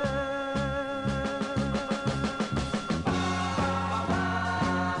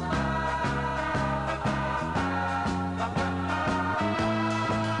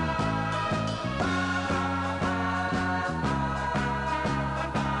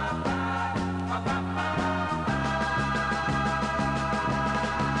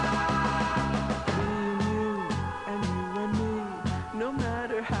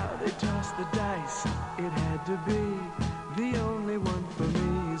 The dice, it had to be. The only one for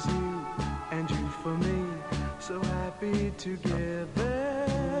me is you, and you for me, so happy together,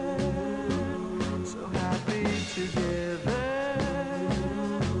 so happy together.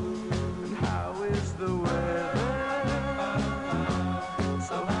 And how is the weather?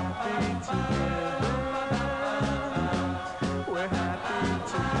 So happy together, we're happy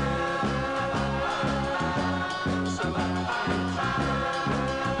together, so happy together.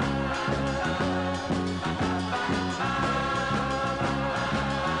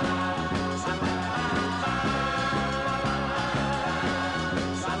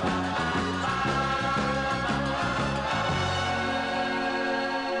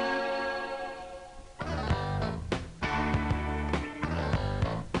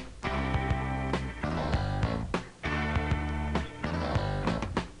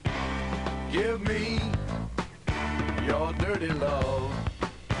 Give me your dirty love,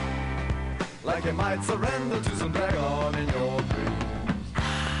 like you might surrender to some dragon in your dreams.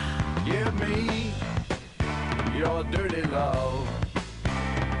 Give me your dirty love,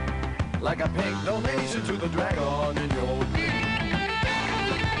 like a pink donation to the dragon in your dreams.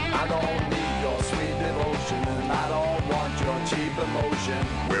 I don't need your sweet devotion, and I don't want your cheap emotion.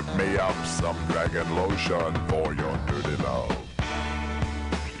 Whip me up some dragon lotion for your dirty love.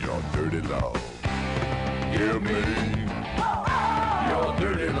 Your dirty love. Give me your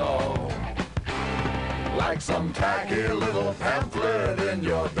dirty love, like some tacky little pamphlet in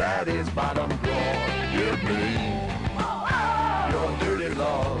your daddy's bottom drawer. Give me your dirty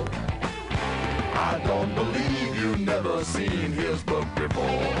love. I don't believe you've never seen his book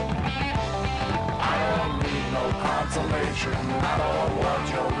before. I don't need no consolation, I don't want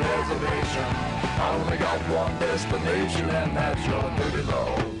your reservation. I only got one destination, and that's your dirty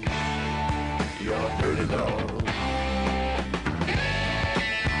love. Your dirty love.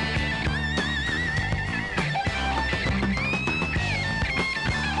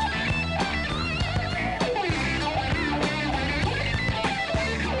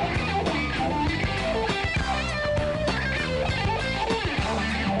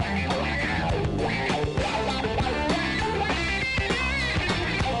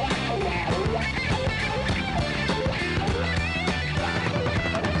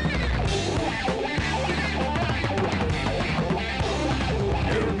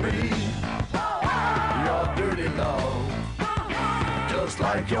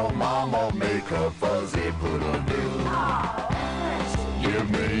 Like your mama make her fuzzy poodle do. Give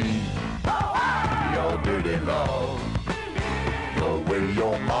me your dirty love, the way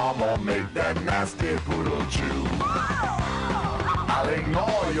your mama make that nasty poodle chew. I'll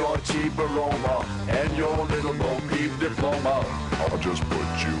ignore your cheap aroma and your little bo-peep diploma. I'll just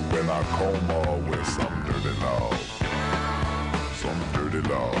put you in a coma with some dirty love. Some dirty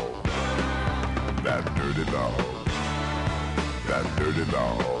love. That dirty love. That dirty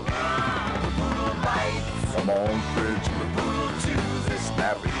love. Come on, fridge, the poodle chews is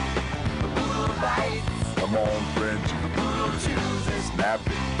snappy. The poodle Come on, Frenchie. Snap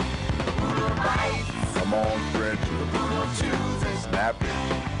it. Come on, Frenchie. Snap it.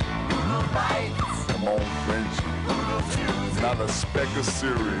 Come on, Frenchie. Not a speck of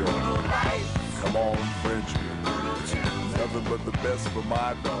cereal. Come on, Frenchie. Nothing but the best for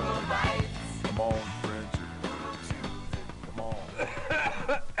my dog. Come on, Frenchie. Come on.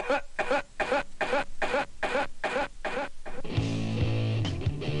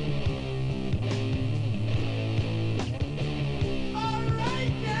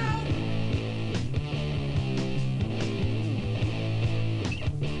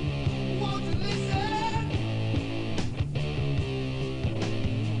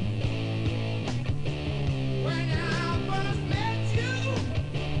 When I first met you,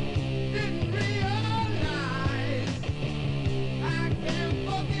 didn't realize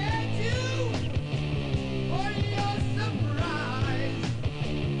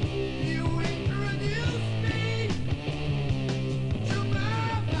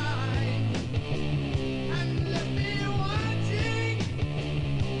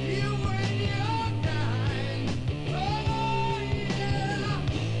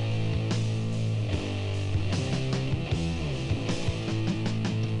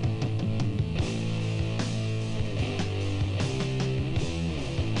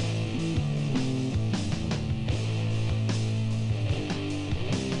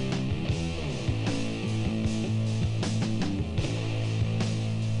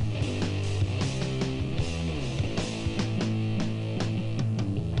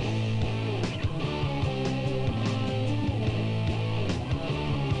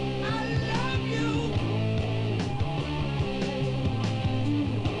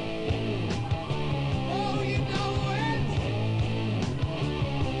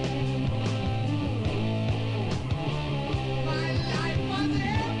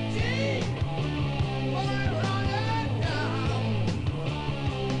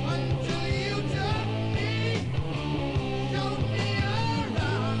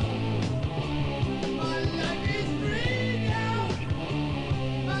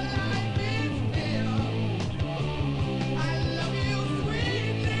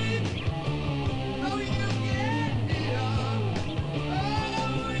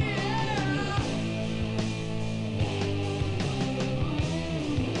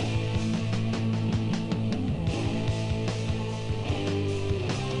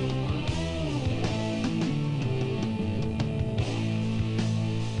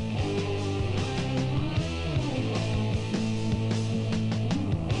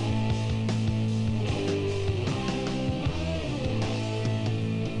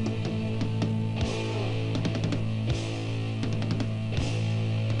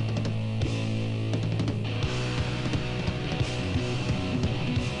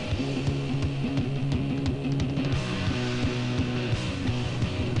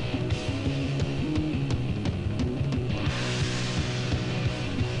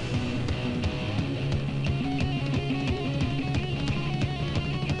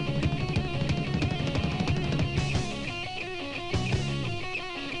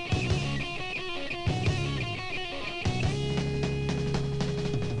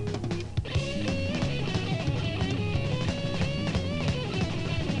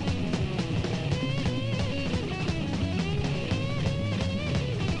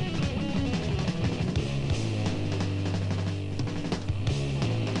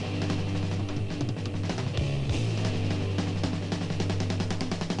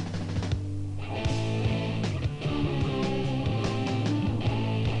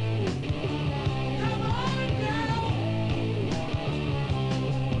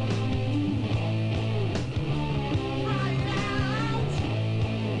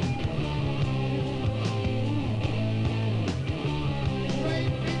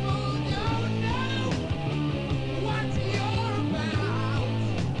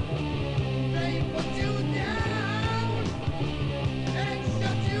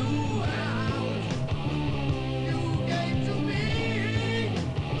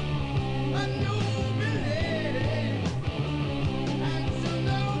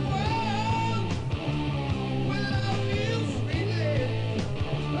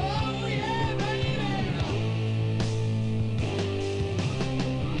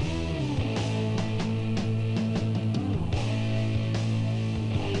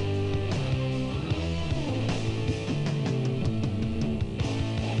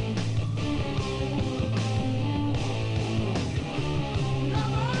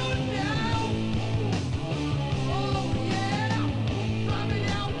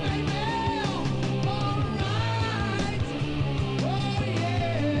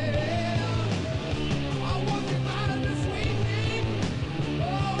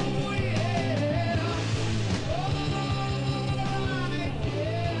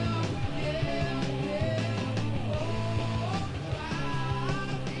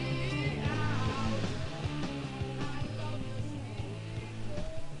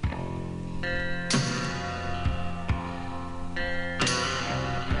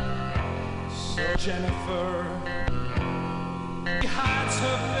Jennifer. She hides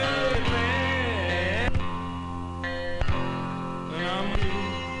her baby. And I'm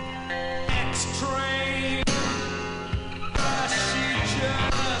X-Train. She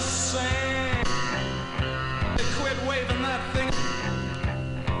just sang. They quit waving that thing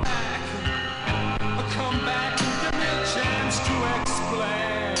back. Come back and give me a chance to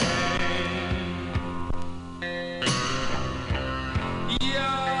explain.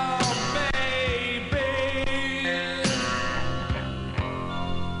 Your baby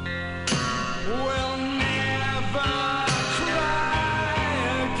will never cry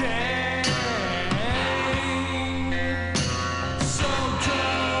again. So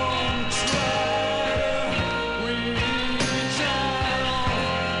don't try to reach out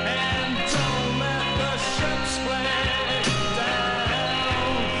and don't let the ship split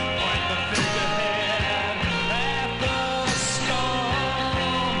down. Point the figurehead at the storm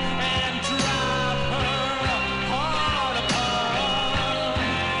and drive her heart apart.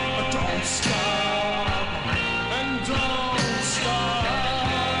 But don't stop and don't stop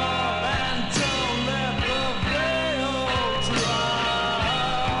and don't let the veil drop.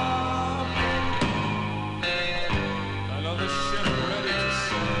 Another ship ready to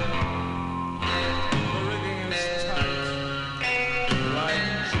sail. The rigging is tight, like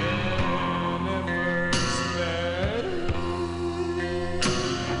Jennifer's bed.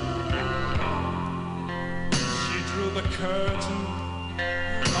 She drew the curtain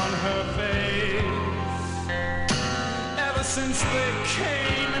on her face. Ever since they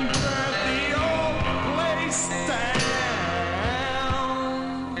came and burned the old place down.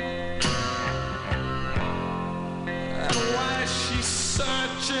 And why is she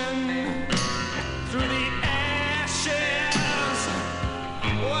searching through the ashes?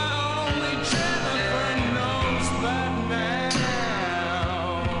 Well, only Jennifer knows that now.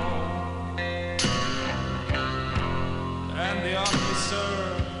 And the officer,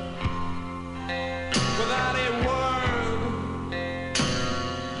 without a word,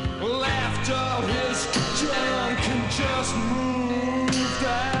 left all his junk and just moved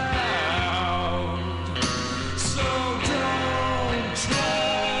out. So don't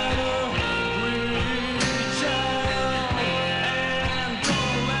try to reach out and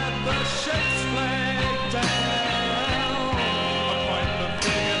don't let the ship split down. Point the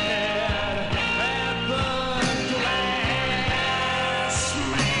figurehead at the glass.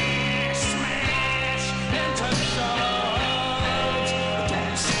 Smash, smash into shards.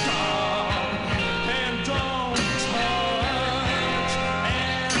 Don't stop and don't touch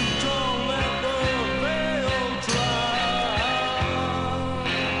and don't let the veil drop.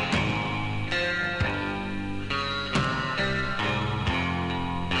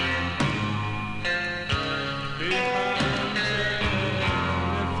 Behind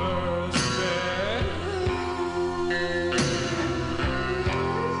Jennifer's bed.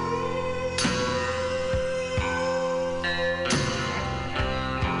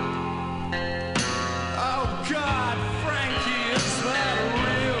 Oh God, Frankie, is that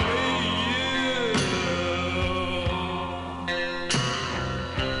really you?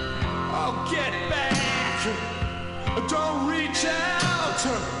 Oh, get back! Don't reach out!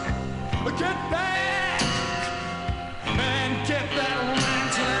 Get back! And get that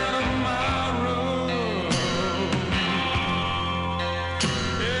rant out of my room!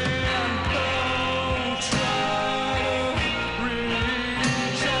 And don't try to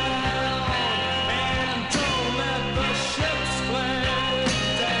reach out and don't let the ship split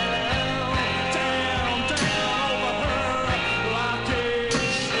down, down, down over her like a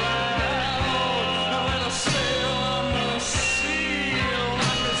shroud. And let her sail on the sea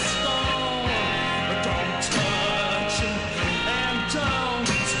like a stone. But don't touch and don't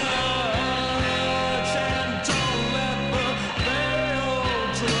touch and don't let the veil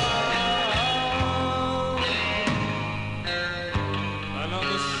drop.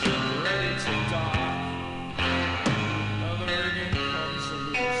 Another ship ready to dock. Another rigging comes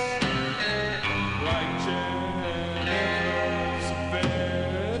loose, like Jennifer's bed.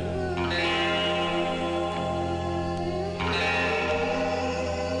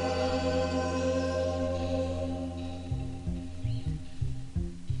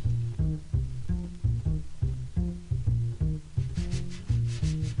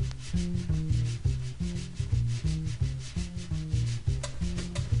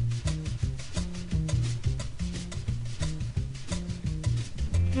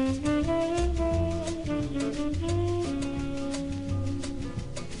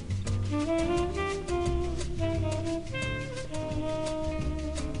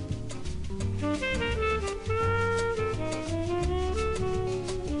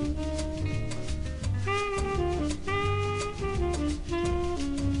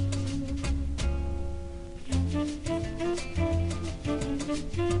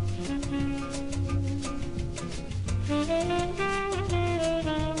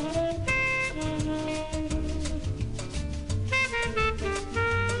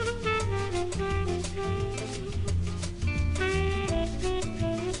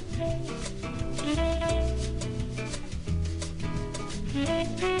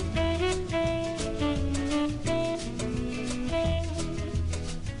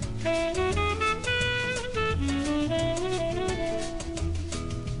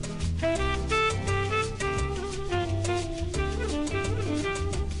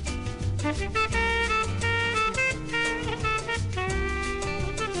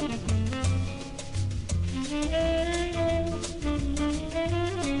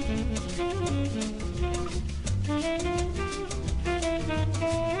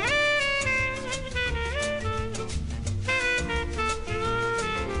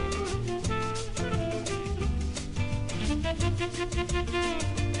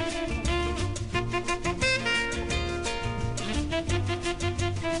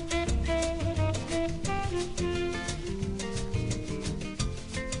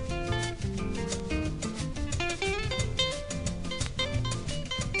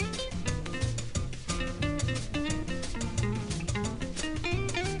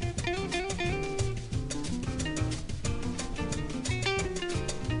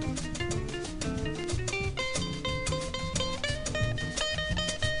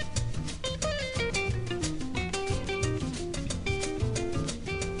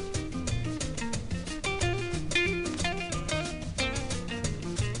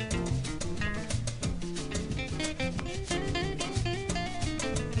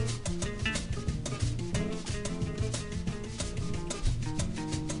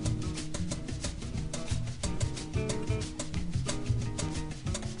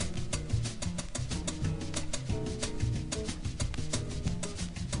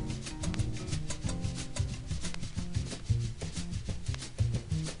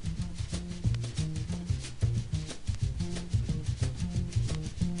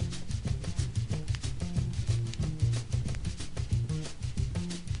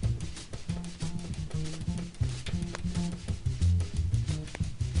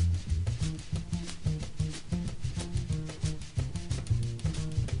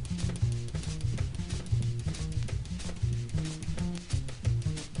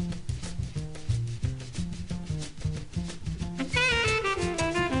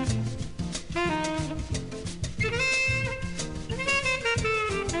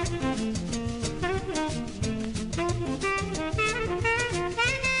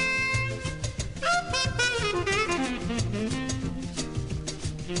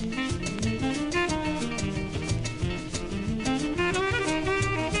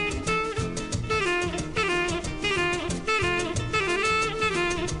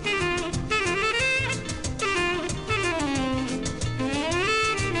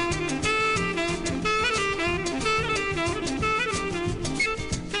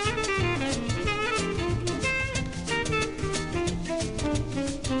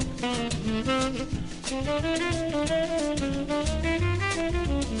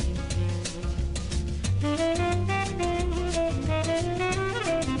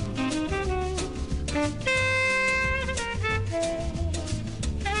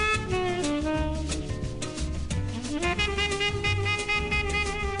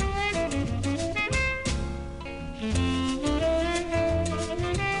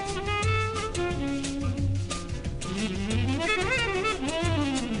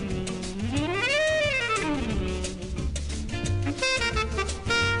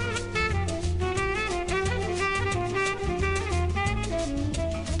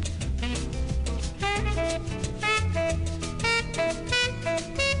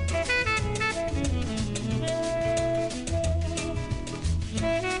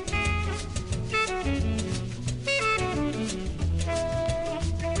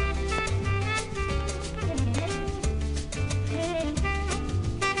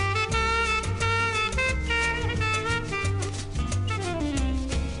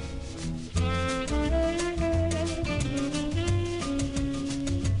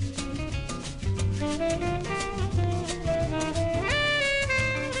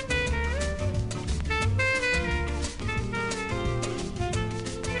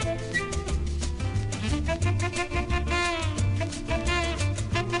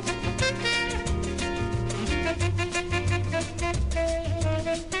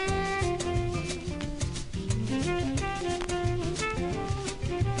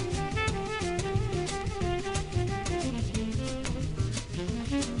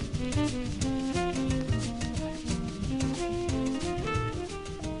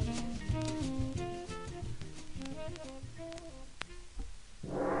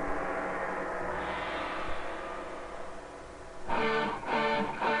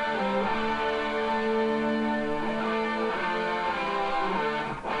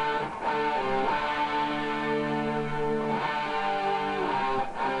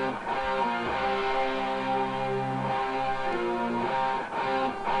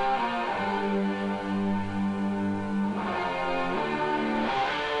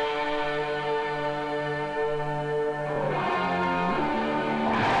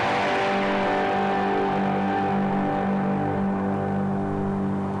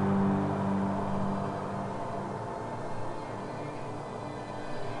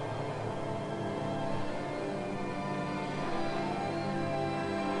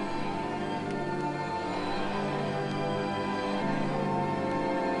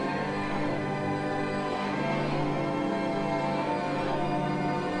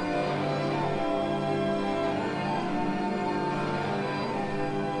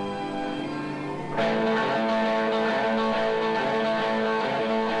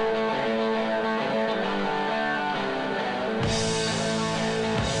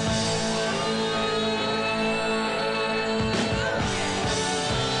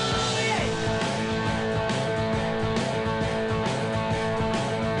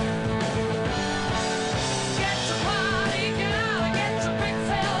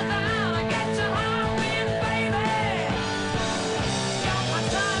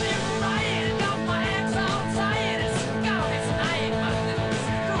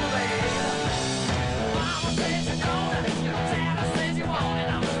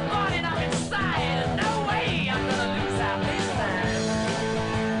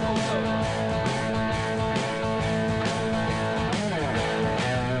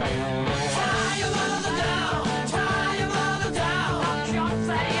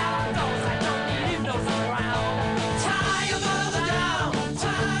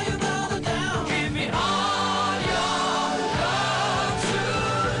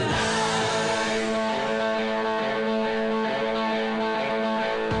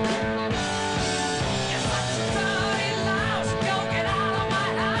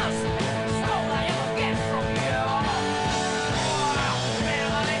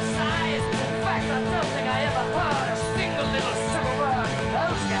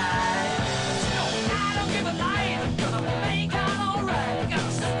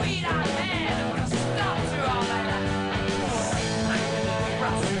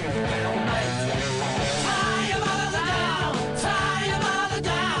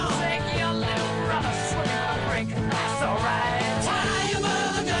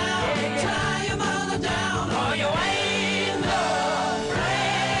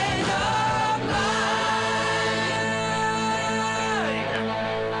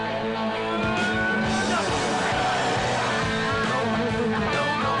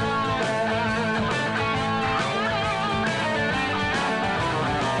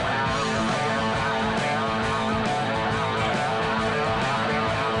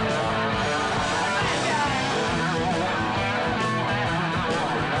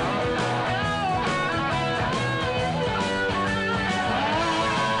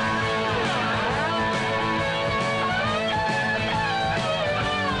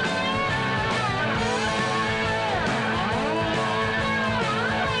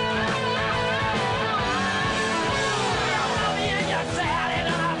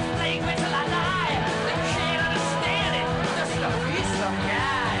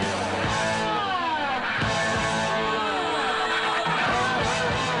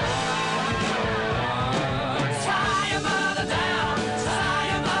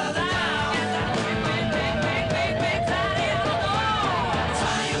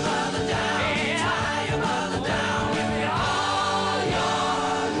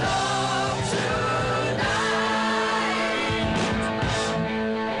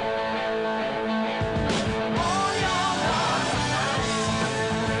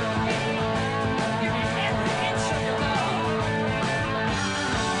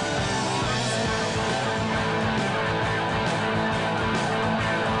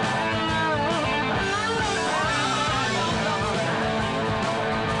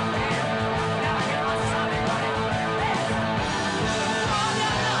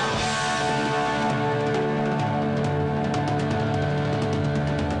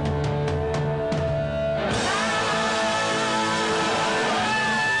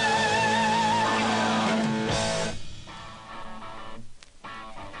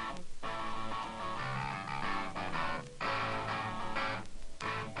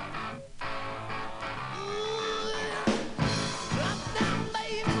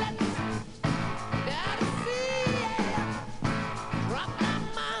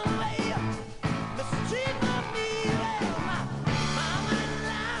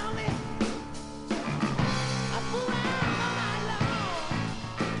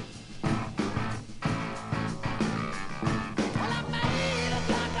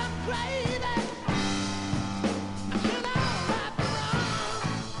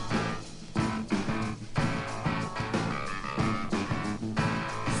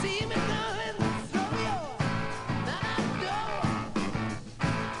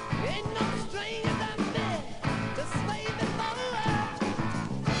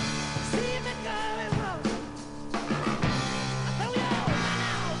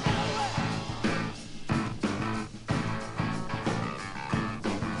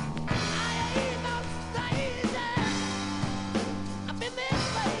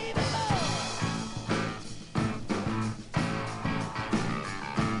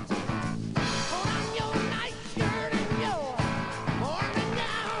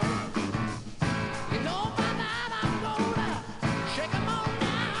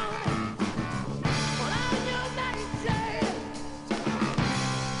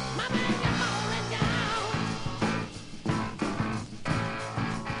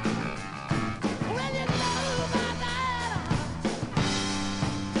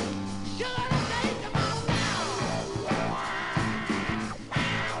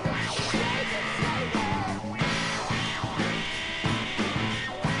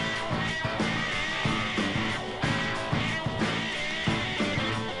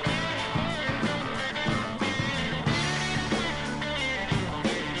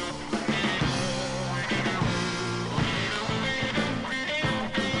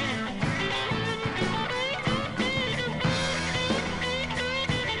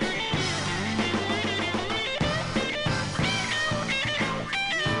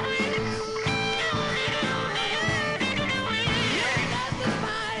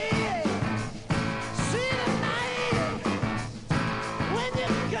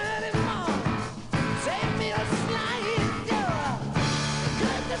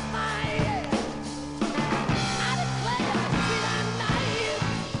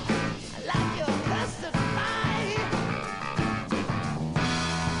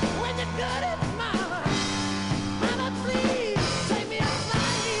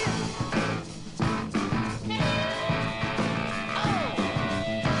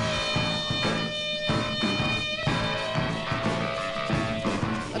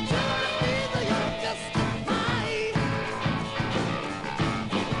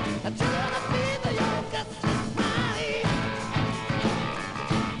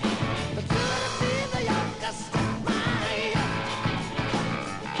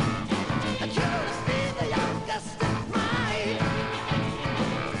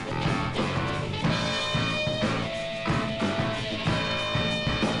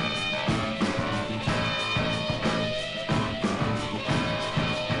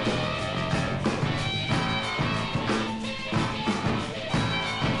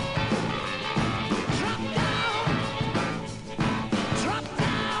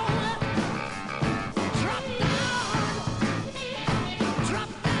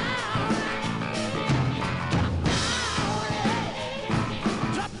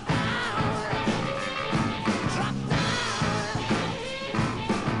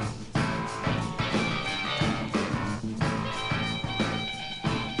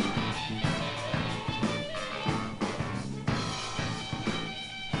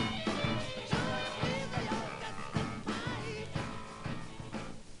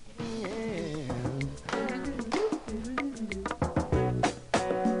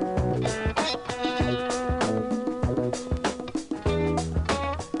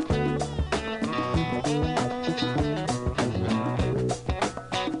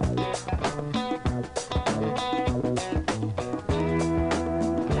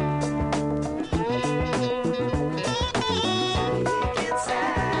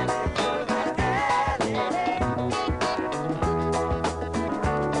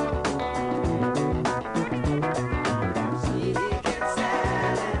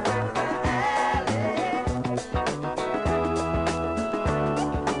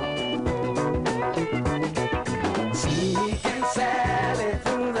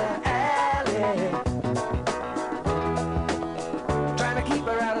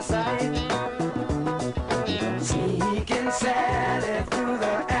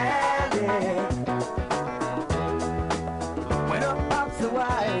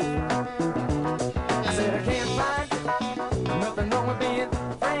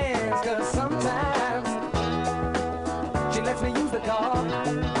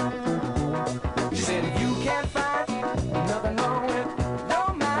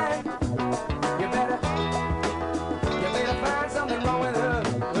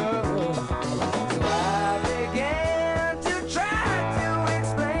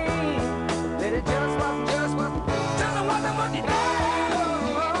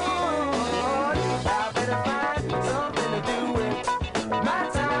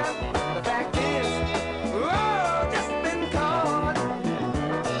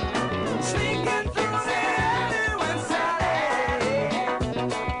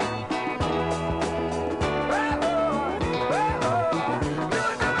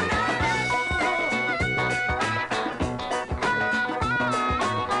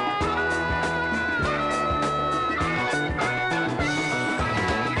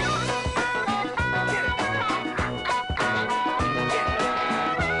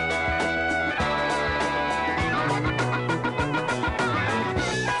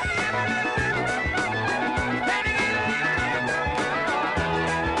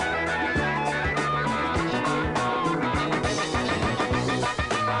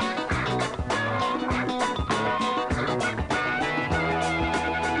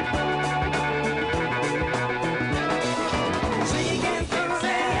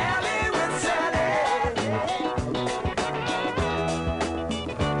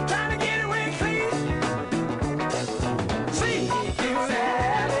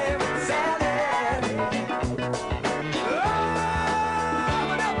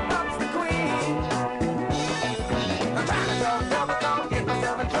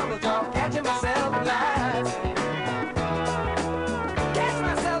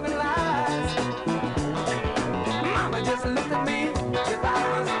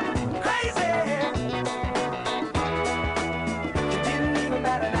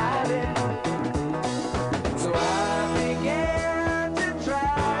 So I began to try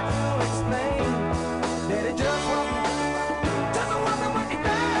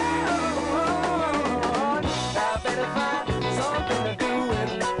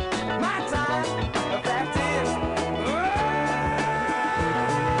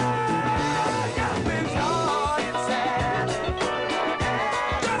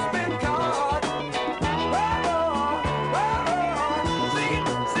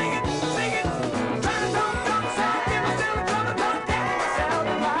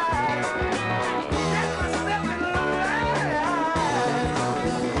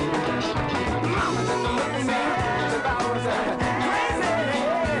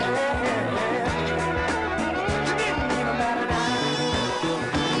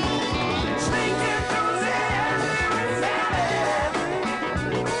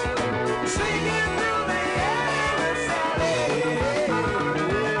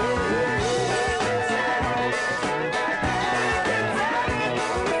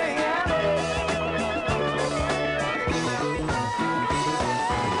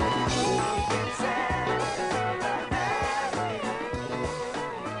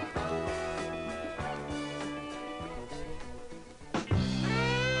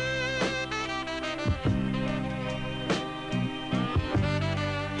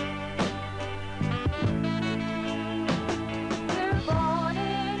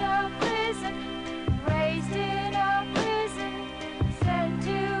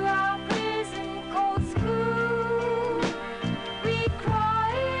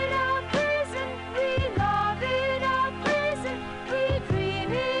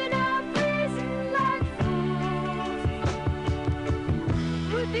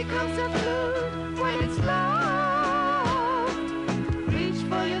Wood becomes a flute when it's loved. Reach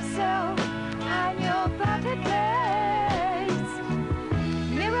for yourself and your bucket blades.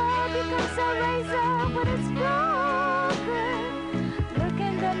 Mirror becomes a razor when it's broken. Look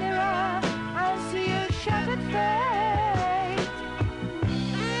in the mirror and see your shattered face.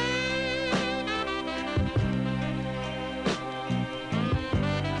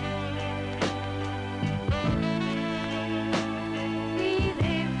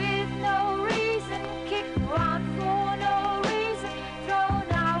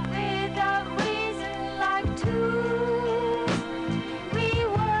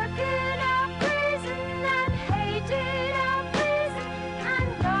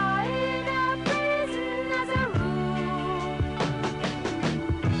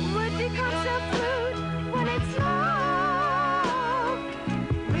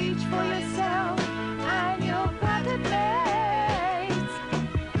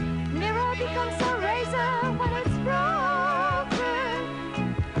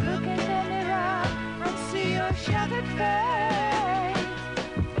 Shattered face.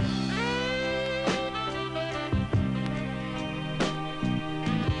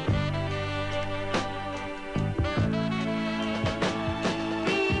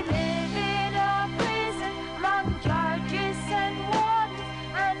 We live in a prison among judges and wardens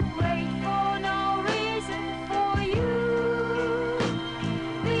and wait for no reason for you.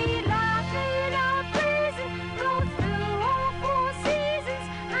 We laugh in our prison, go through all 4 seasons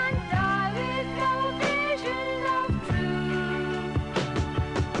and die with no vision of truth.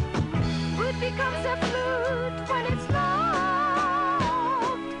 Wood becomes a flute when it's loved.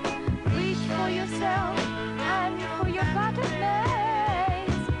 Reach for yourself and for your button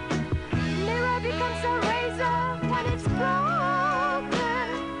lace. Mirror becomes a razor when it's broken.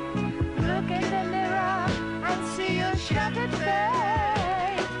 Look in the mirror and see your shattered face.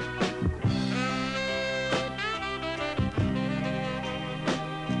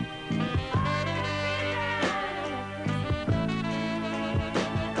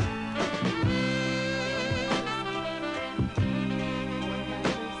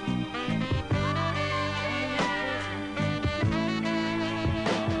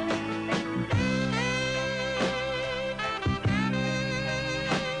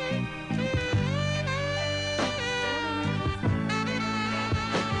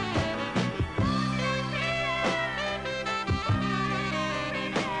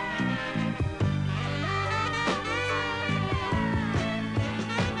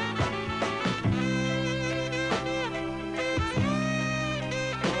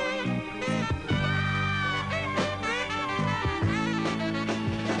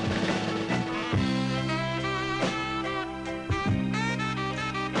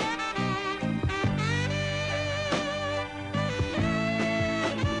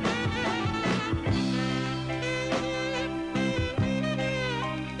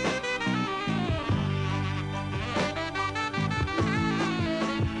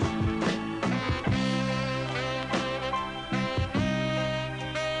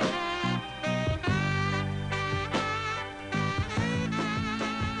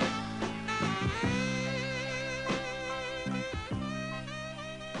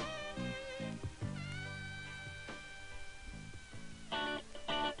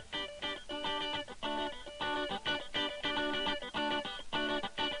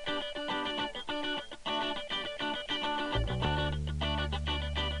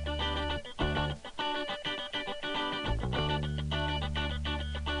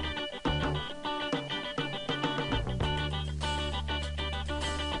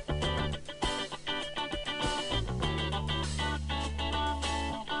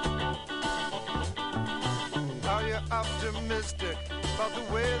 Optimistic about the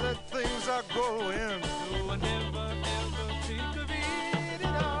way that things are going. So I never ever think of it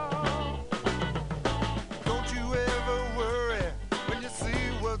at all. Don't you ever worry when you see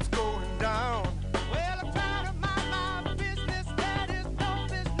what's going down. Well, I'm trying to mind my business, that is no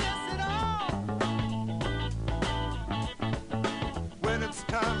business at all. When it's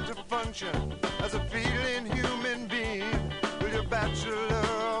time to function as a feeling human being, with your bachelor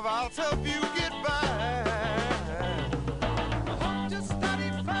of arts help you get by.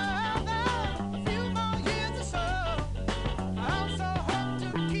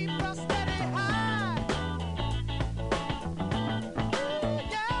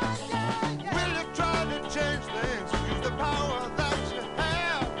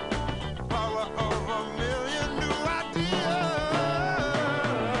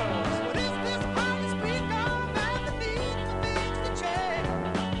 What is this power speak of?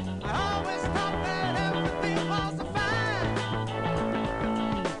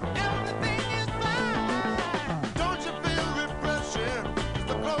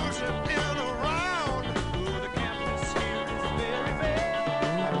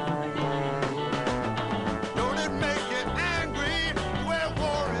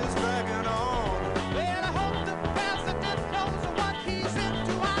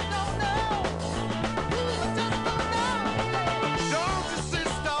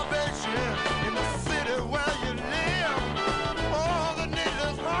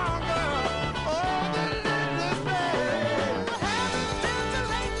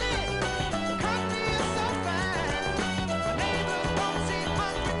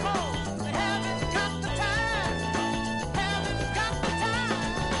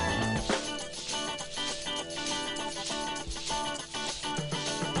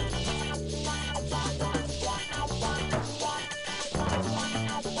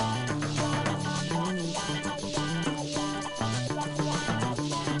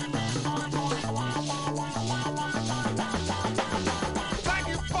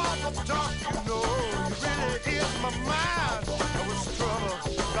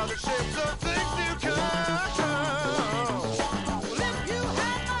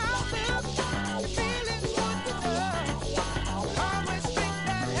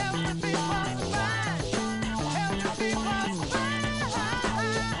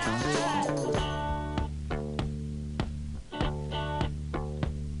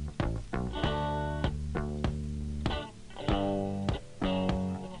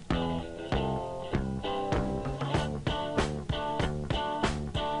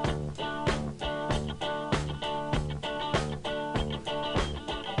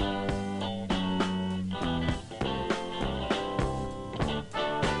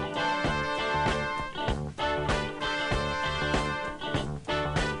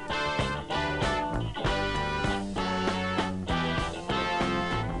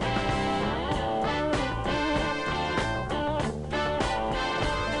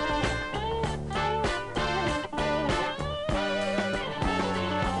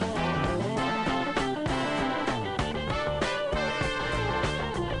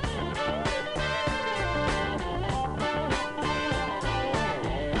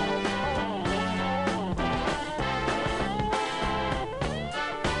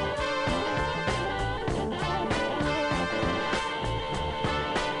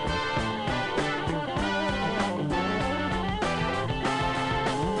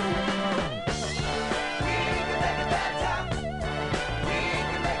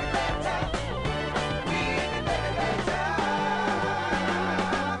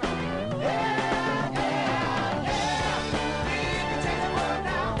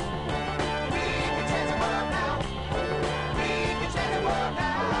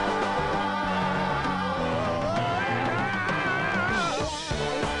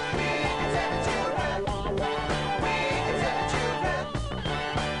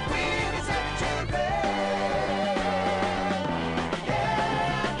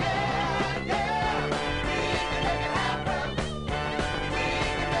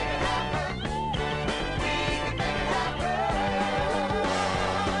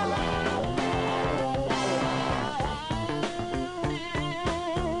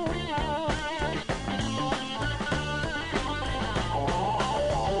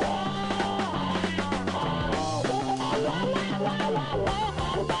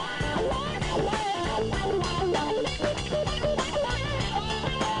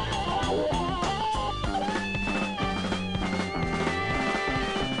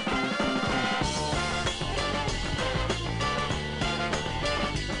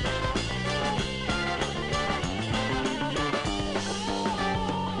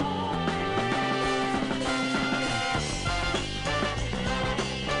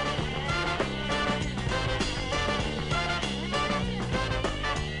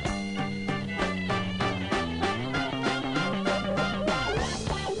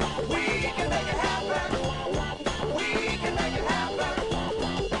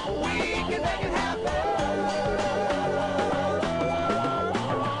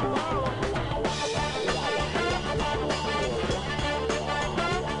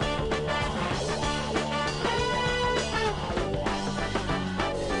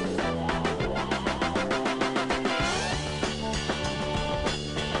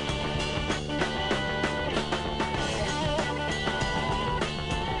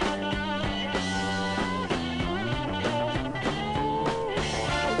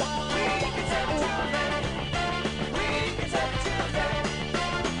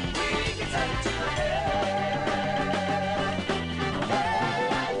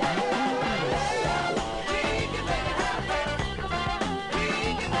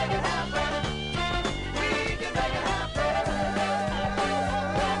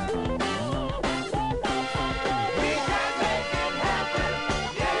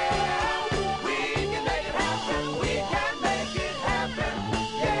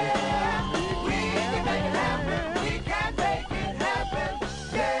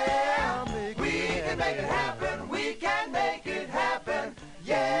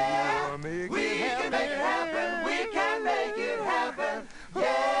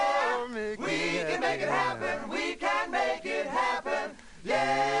 make it happen. We can make it happen.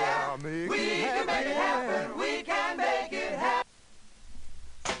 Yeah, we can make it happen. We can make it happen.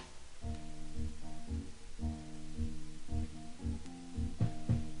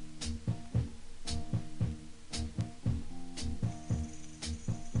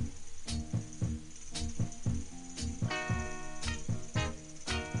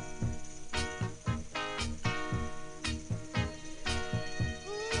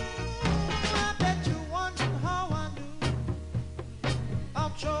 I bet you wondering how I knew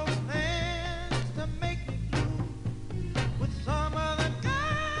about your plans to make me blue with some other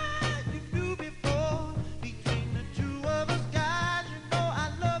guy you knew before. Between the two of us guys, you know I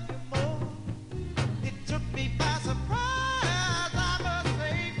love you more. It took me by surprise, I must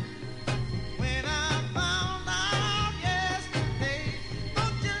say, when I found out yesterday.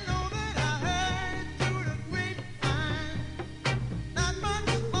 Don't you know that I heard through the grapevine? Not much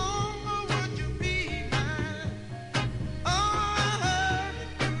longer would you be mine. Oh, I heard it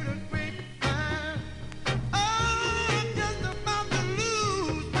through the grapevine. Oh, I'm just about to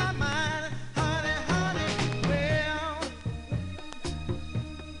lose my mind, honey, honey. Well,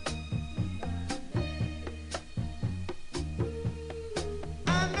 I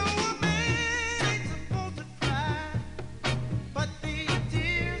know a man ain't supposed to cry, but these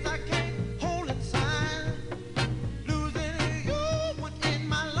tears I can't hold inside. Losing you was in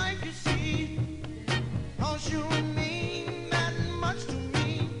my life, you see. 'Cause you mean that much to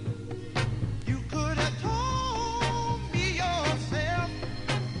me. You could have told me yourself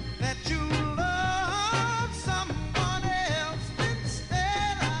that you love someone else.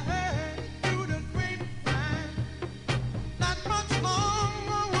 Instead, I heard through the grapevine. Not much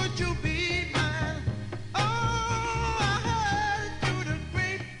longer would you be mine. Oh, I heard through the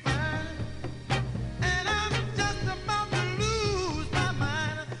grapevine. And I'm just about to lose my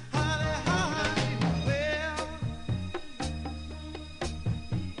mind, honey, honey. Well,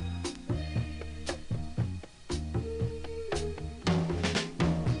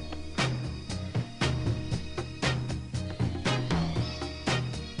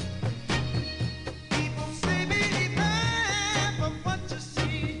 people say be bad for what you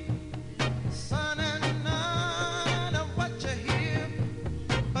see, son, and none of what you hear.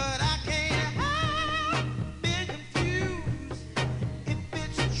 But I can't help being confused. If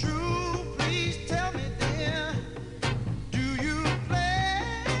it's true, please tell me, dear. Do you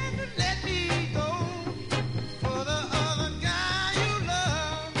plan to let me go for the other guy you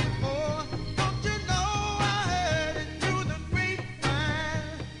love before? Don't you know I heard it through the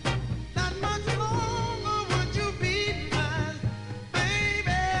grapevine? Not much longer would you be mine,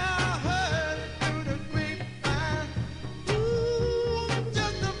 baby. I heard it through the grapevine. Ooh, I'm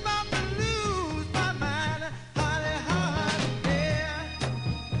just about to lose my mind, honey, honey, yeah.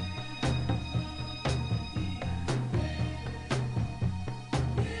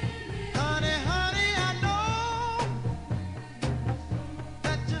 Honey, honey, I know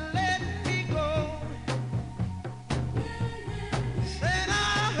that you let me go. Said I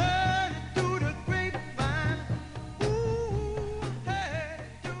heard it through the grapevine. Ooh, heard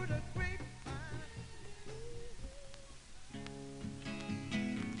it through the grapevine.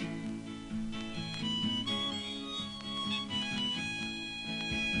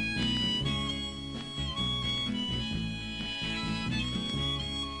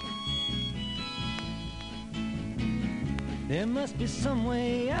 There must be some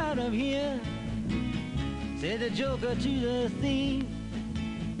way out of here, said the joker to the thief.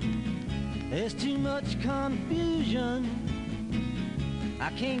 There's too much confusion, I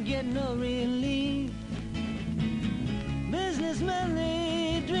can't get no relief. Businessmen,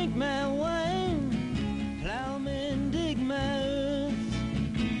 they drink my wine, plowmen dig my earth.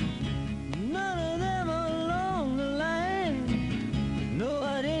 None of them along the line know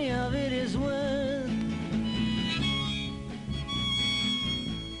what any of it is worth.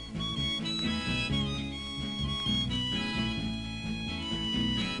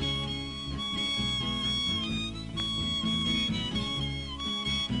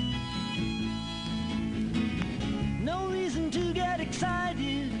 No reason to get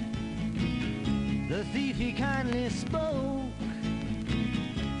excited, the thief he kindly spoke.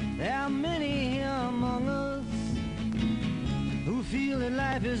 There are many here among us who feel that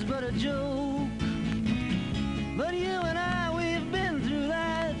life is but a joke. But you and I, we've been through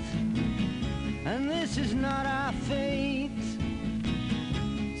that, and this is not our fate.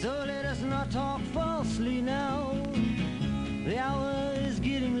 So let us not talk falsely now, the hour is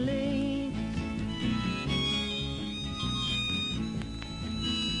getting late.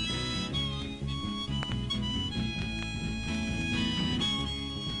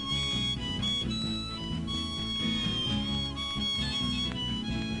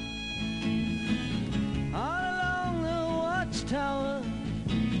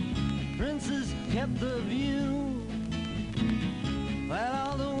 at the view. While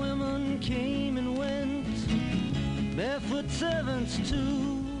all the women came and went, barefoot servants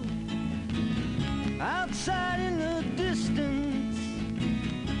too. Outside in the distance,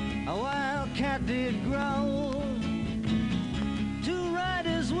 a wild cat did growl. Two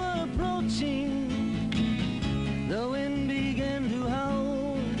riders were approaching, the wind began to howl.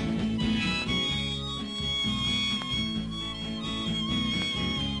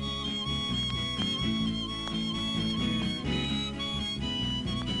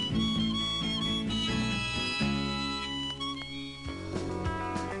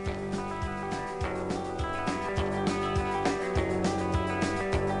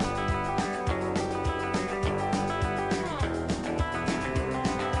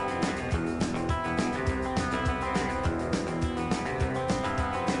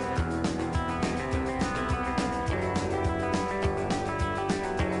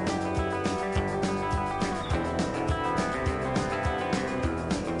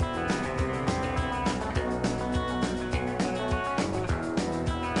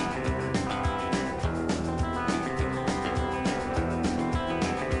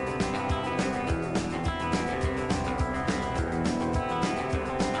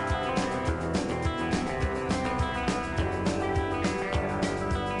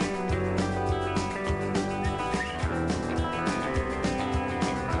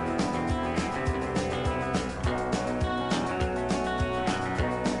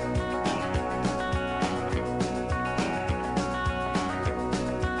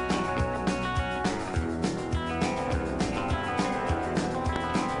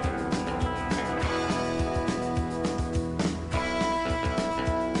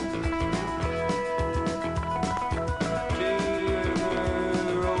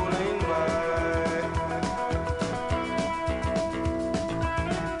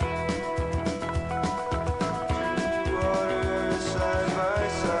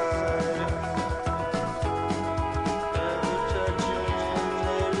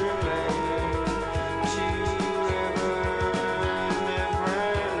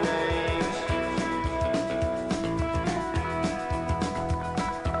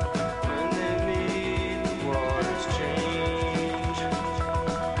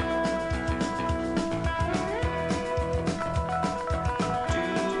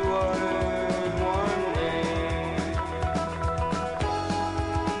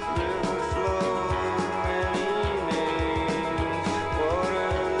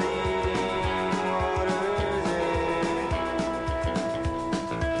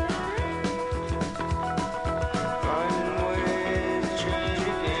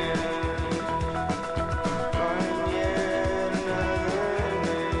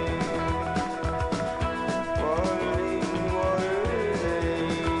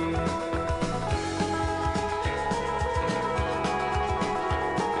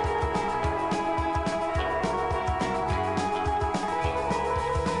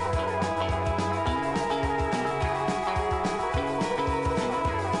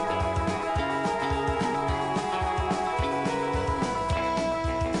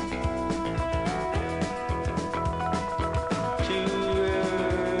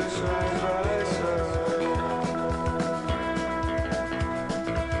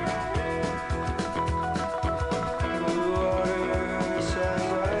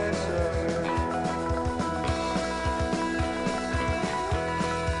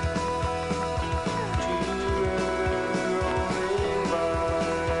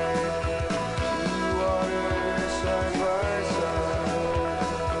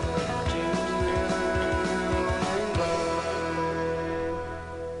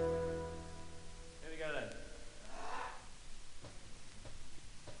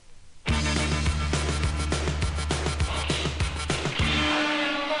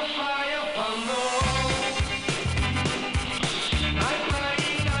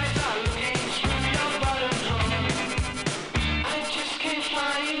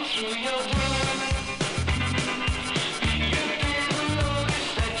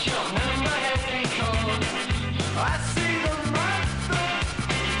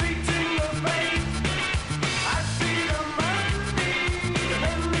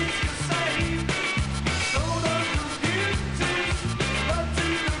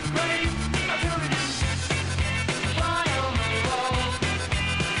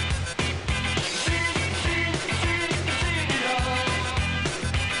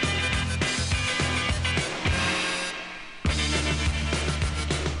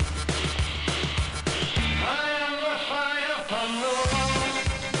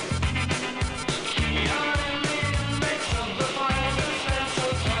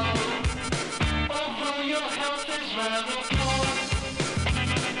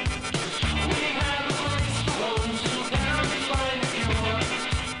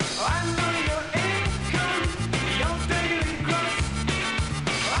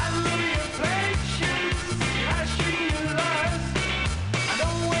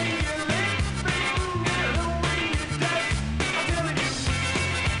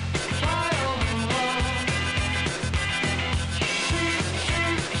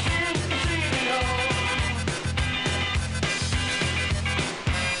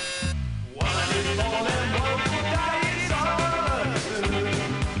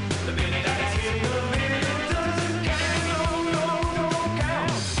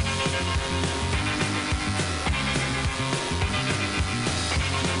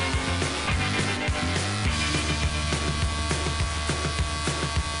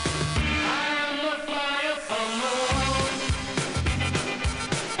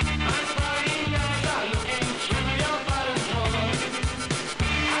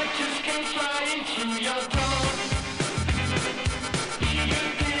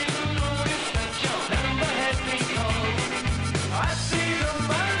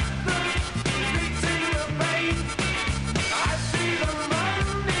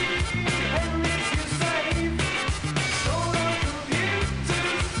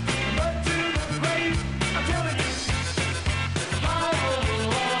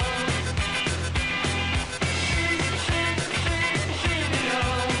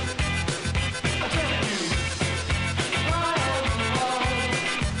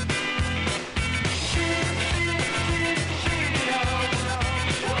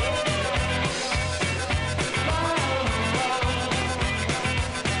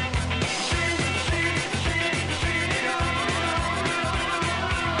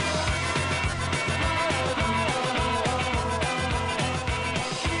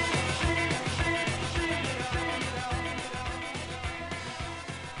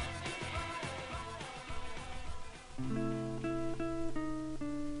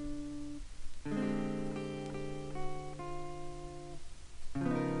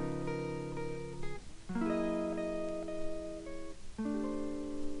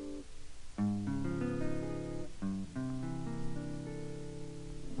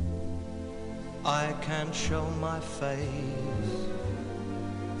 I can't show my face,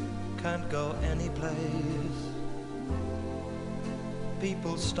 can't go any place.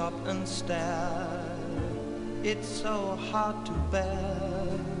 People stop and stare, it's so hard to bear.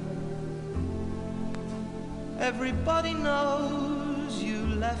 Everybody knows you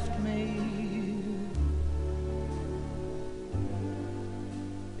left me.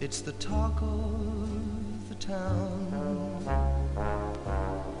 It's the talk of the town.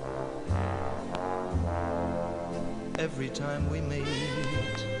 Every time we meet,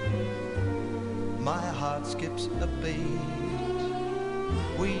 my heart skips a beat.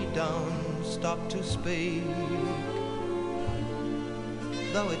 We don't stop to speak,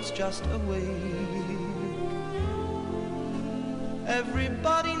 though it's just a week.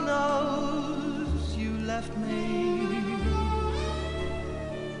 Everybody knows you left me.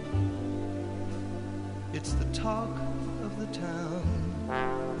 It's the talk of the town.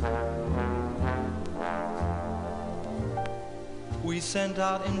 We sent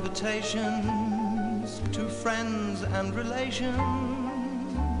out invitations to friends and relations,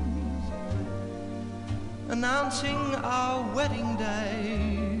 announcing our wedding day.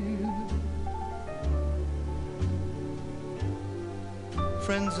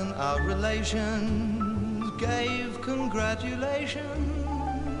 Friends and our relations gave congratulations.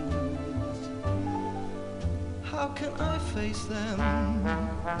 How can I face them?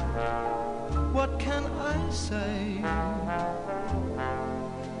 What can I say?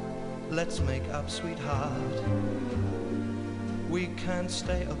 Let's make up, sweetheart. We can't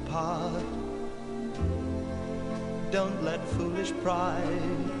stay apart. Don't let foolish pride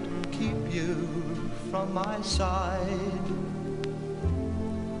keep you from my side.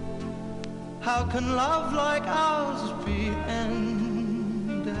 How can love like ours be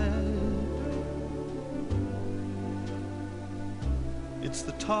ended? It's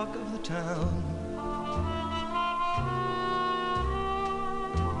the talk of the town.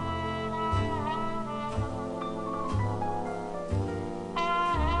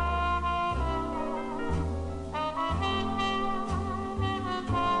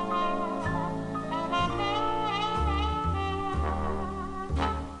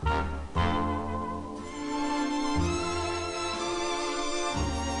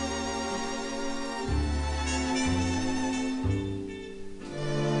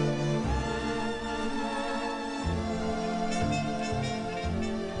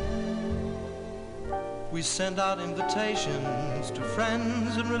 We send out invitations to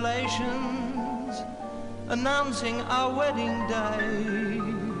friends and relations, announcing our wedding day.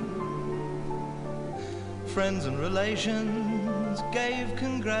 Friends and relations gave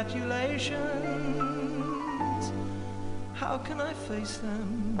congratulations. How can I face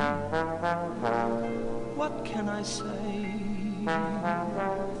them? What can I say?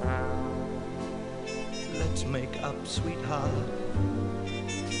 Let's make up, sweetheart.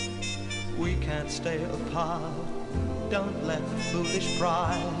 We can't stay apart. Don't let foolish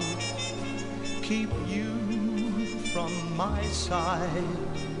pride keep you from my side.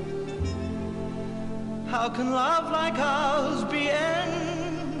 How can love like ours be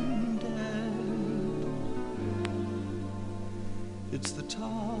ended? It's the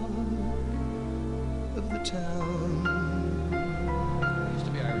talk of the town. I used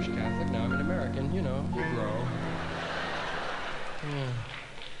to be Irish Catholic, now I'm an American. You know, you grow. Yeah.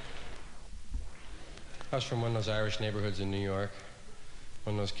 I was from one of those Irish neighborhoods in New York,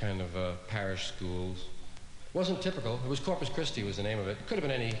 one of those kind of parish schools. It wasn't typical. It was Corpus Christi was the name of it. It could have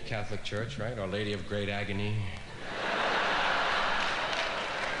been any Catholic church, right? Our Lady of Great Agony.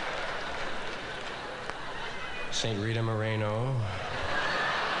 St. Rita Moreno.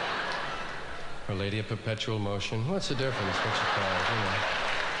 Our Lady of Perpetual Motion. What's the difference? What you call it, you know?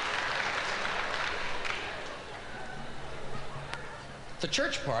 The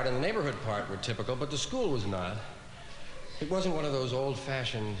church part and the neighborhood part were typical, but the school was not. It wasn't one of those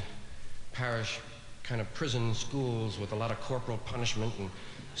old-fashioned parish kind of prison schools with a lot of corporal punishment and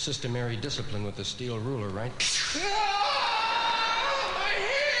systemary discipline with the steel ruler, right? My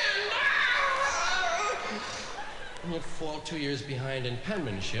hand! And you'd fall 2 years behind in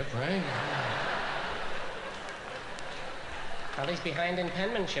penmanship, right? Well, he's behind in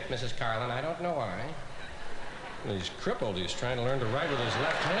penmanship, Mrs. Carlin. I don't know why. Well, he's crippled. He's trying to learn to write with his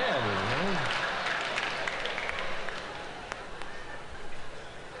left hand, you know?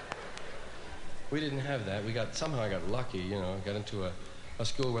 We didn't have that. Somehow I got lucky, you know. Got into a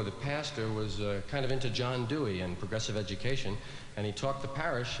school where the pastor was kind of into John Dewey and progressive education, and he talked the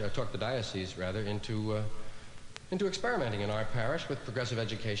diocese, rather, into experimenting in our parish with progressive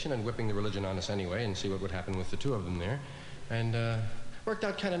education and whipping the religion on us anyway and see what would happen with the two of them there. And worked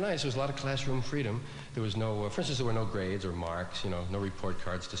out kind of nice. There was a lot of classroom freedom. There was no, for instance, there were no grades or marks, no report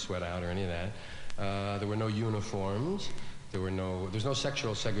cards to sweat out or any of that. There were no uniforms. There was no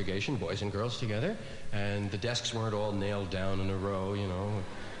sexual segregation, boys and girls together. And the desks weren't all nailed down in a row,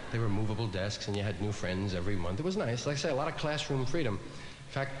 They were movable desks, and you had new friends every month. It was nice. Like I say, a lot of classroom freedom.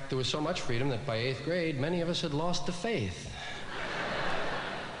 In fact, there was so much freedom that by 8th grade, many of us had lost the faith.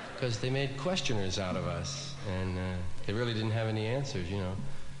 Because they made questioners out of us, and they really didn't have any answers,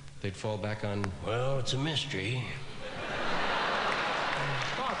 They'd fall back on, well, it's a mystery.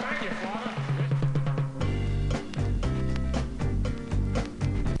 Oh, thank you, Father.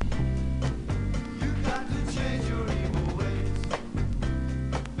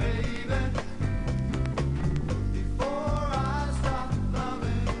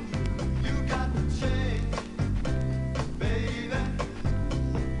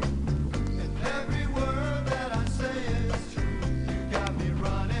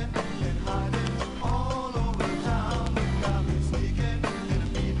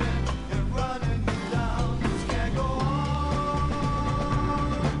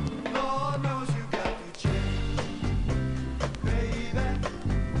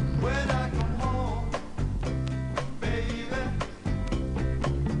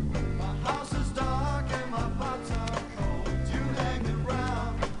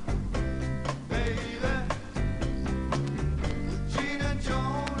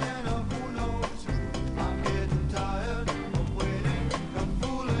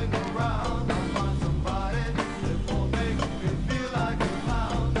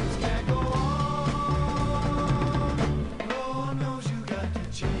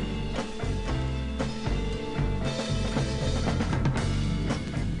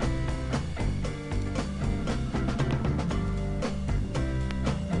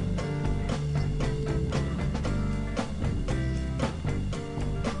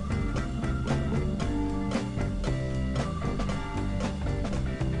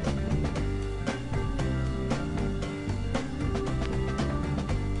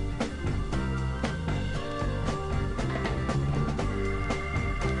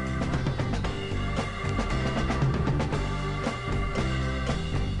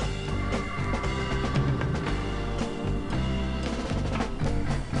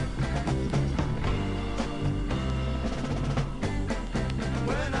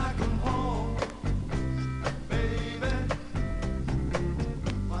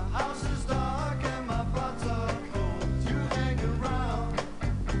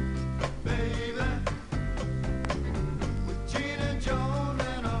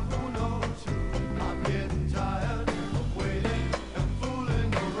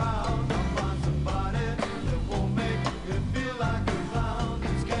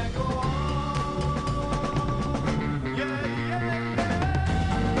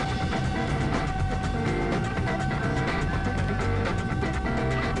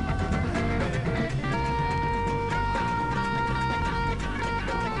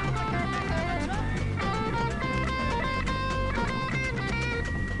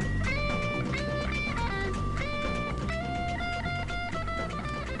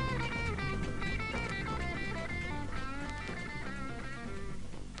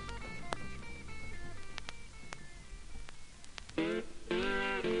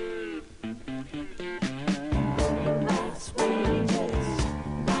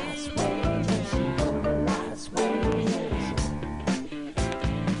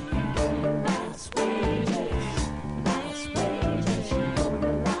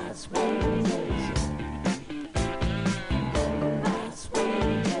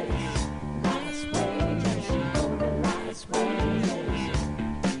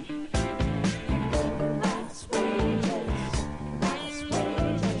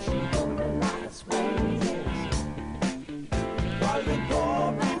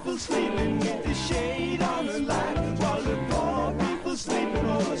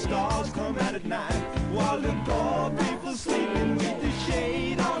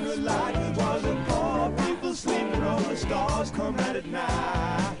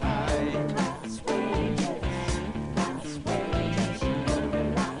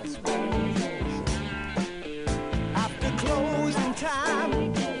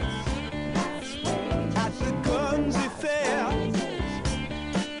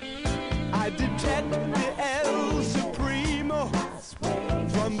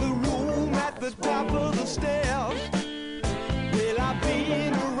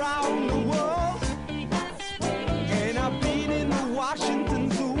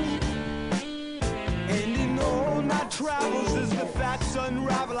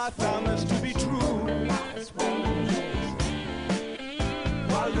 Unravel, I found this to be true.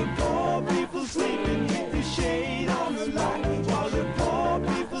 while the poor people sleeping with the shade on the light, while the poor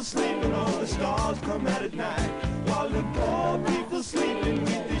people sleeping, all the stars come out at night, while the poor people sleeping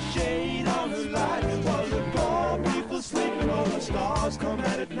with the shade on the light, while the poor people sleeping, all the stars come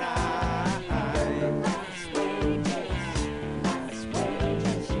out at night.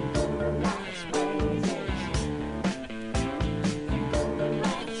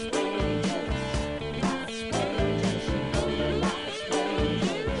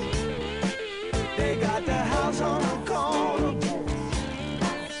 They got the house on the corner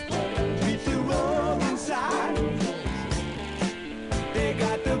with the rug inside. They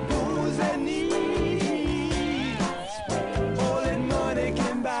got the booze they need, all that money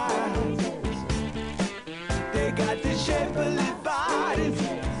can buy. They got the shapely bodies,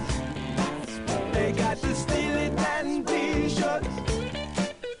 they got the steely tan t-shirts,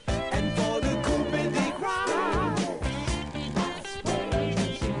 and for the coupe they cry.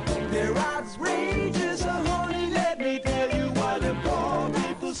 They're outrageous, honey, let me tell you, while the poor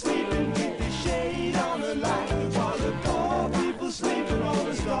people sleeping with the shade on the light, while the poor people sleeping, all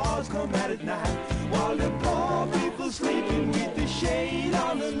the stars come out at night, while the poor people sleeping with the shade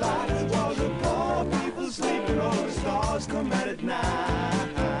on the light, while the poor people sleeping, all the stars come out at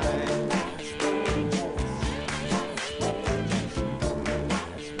night.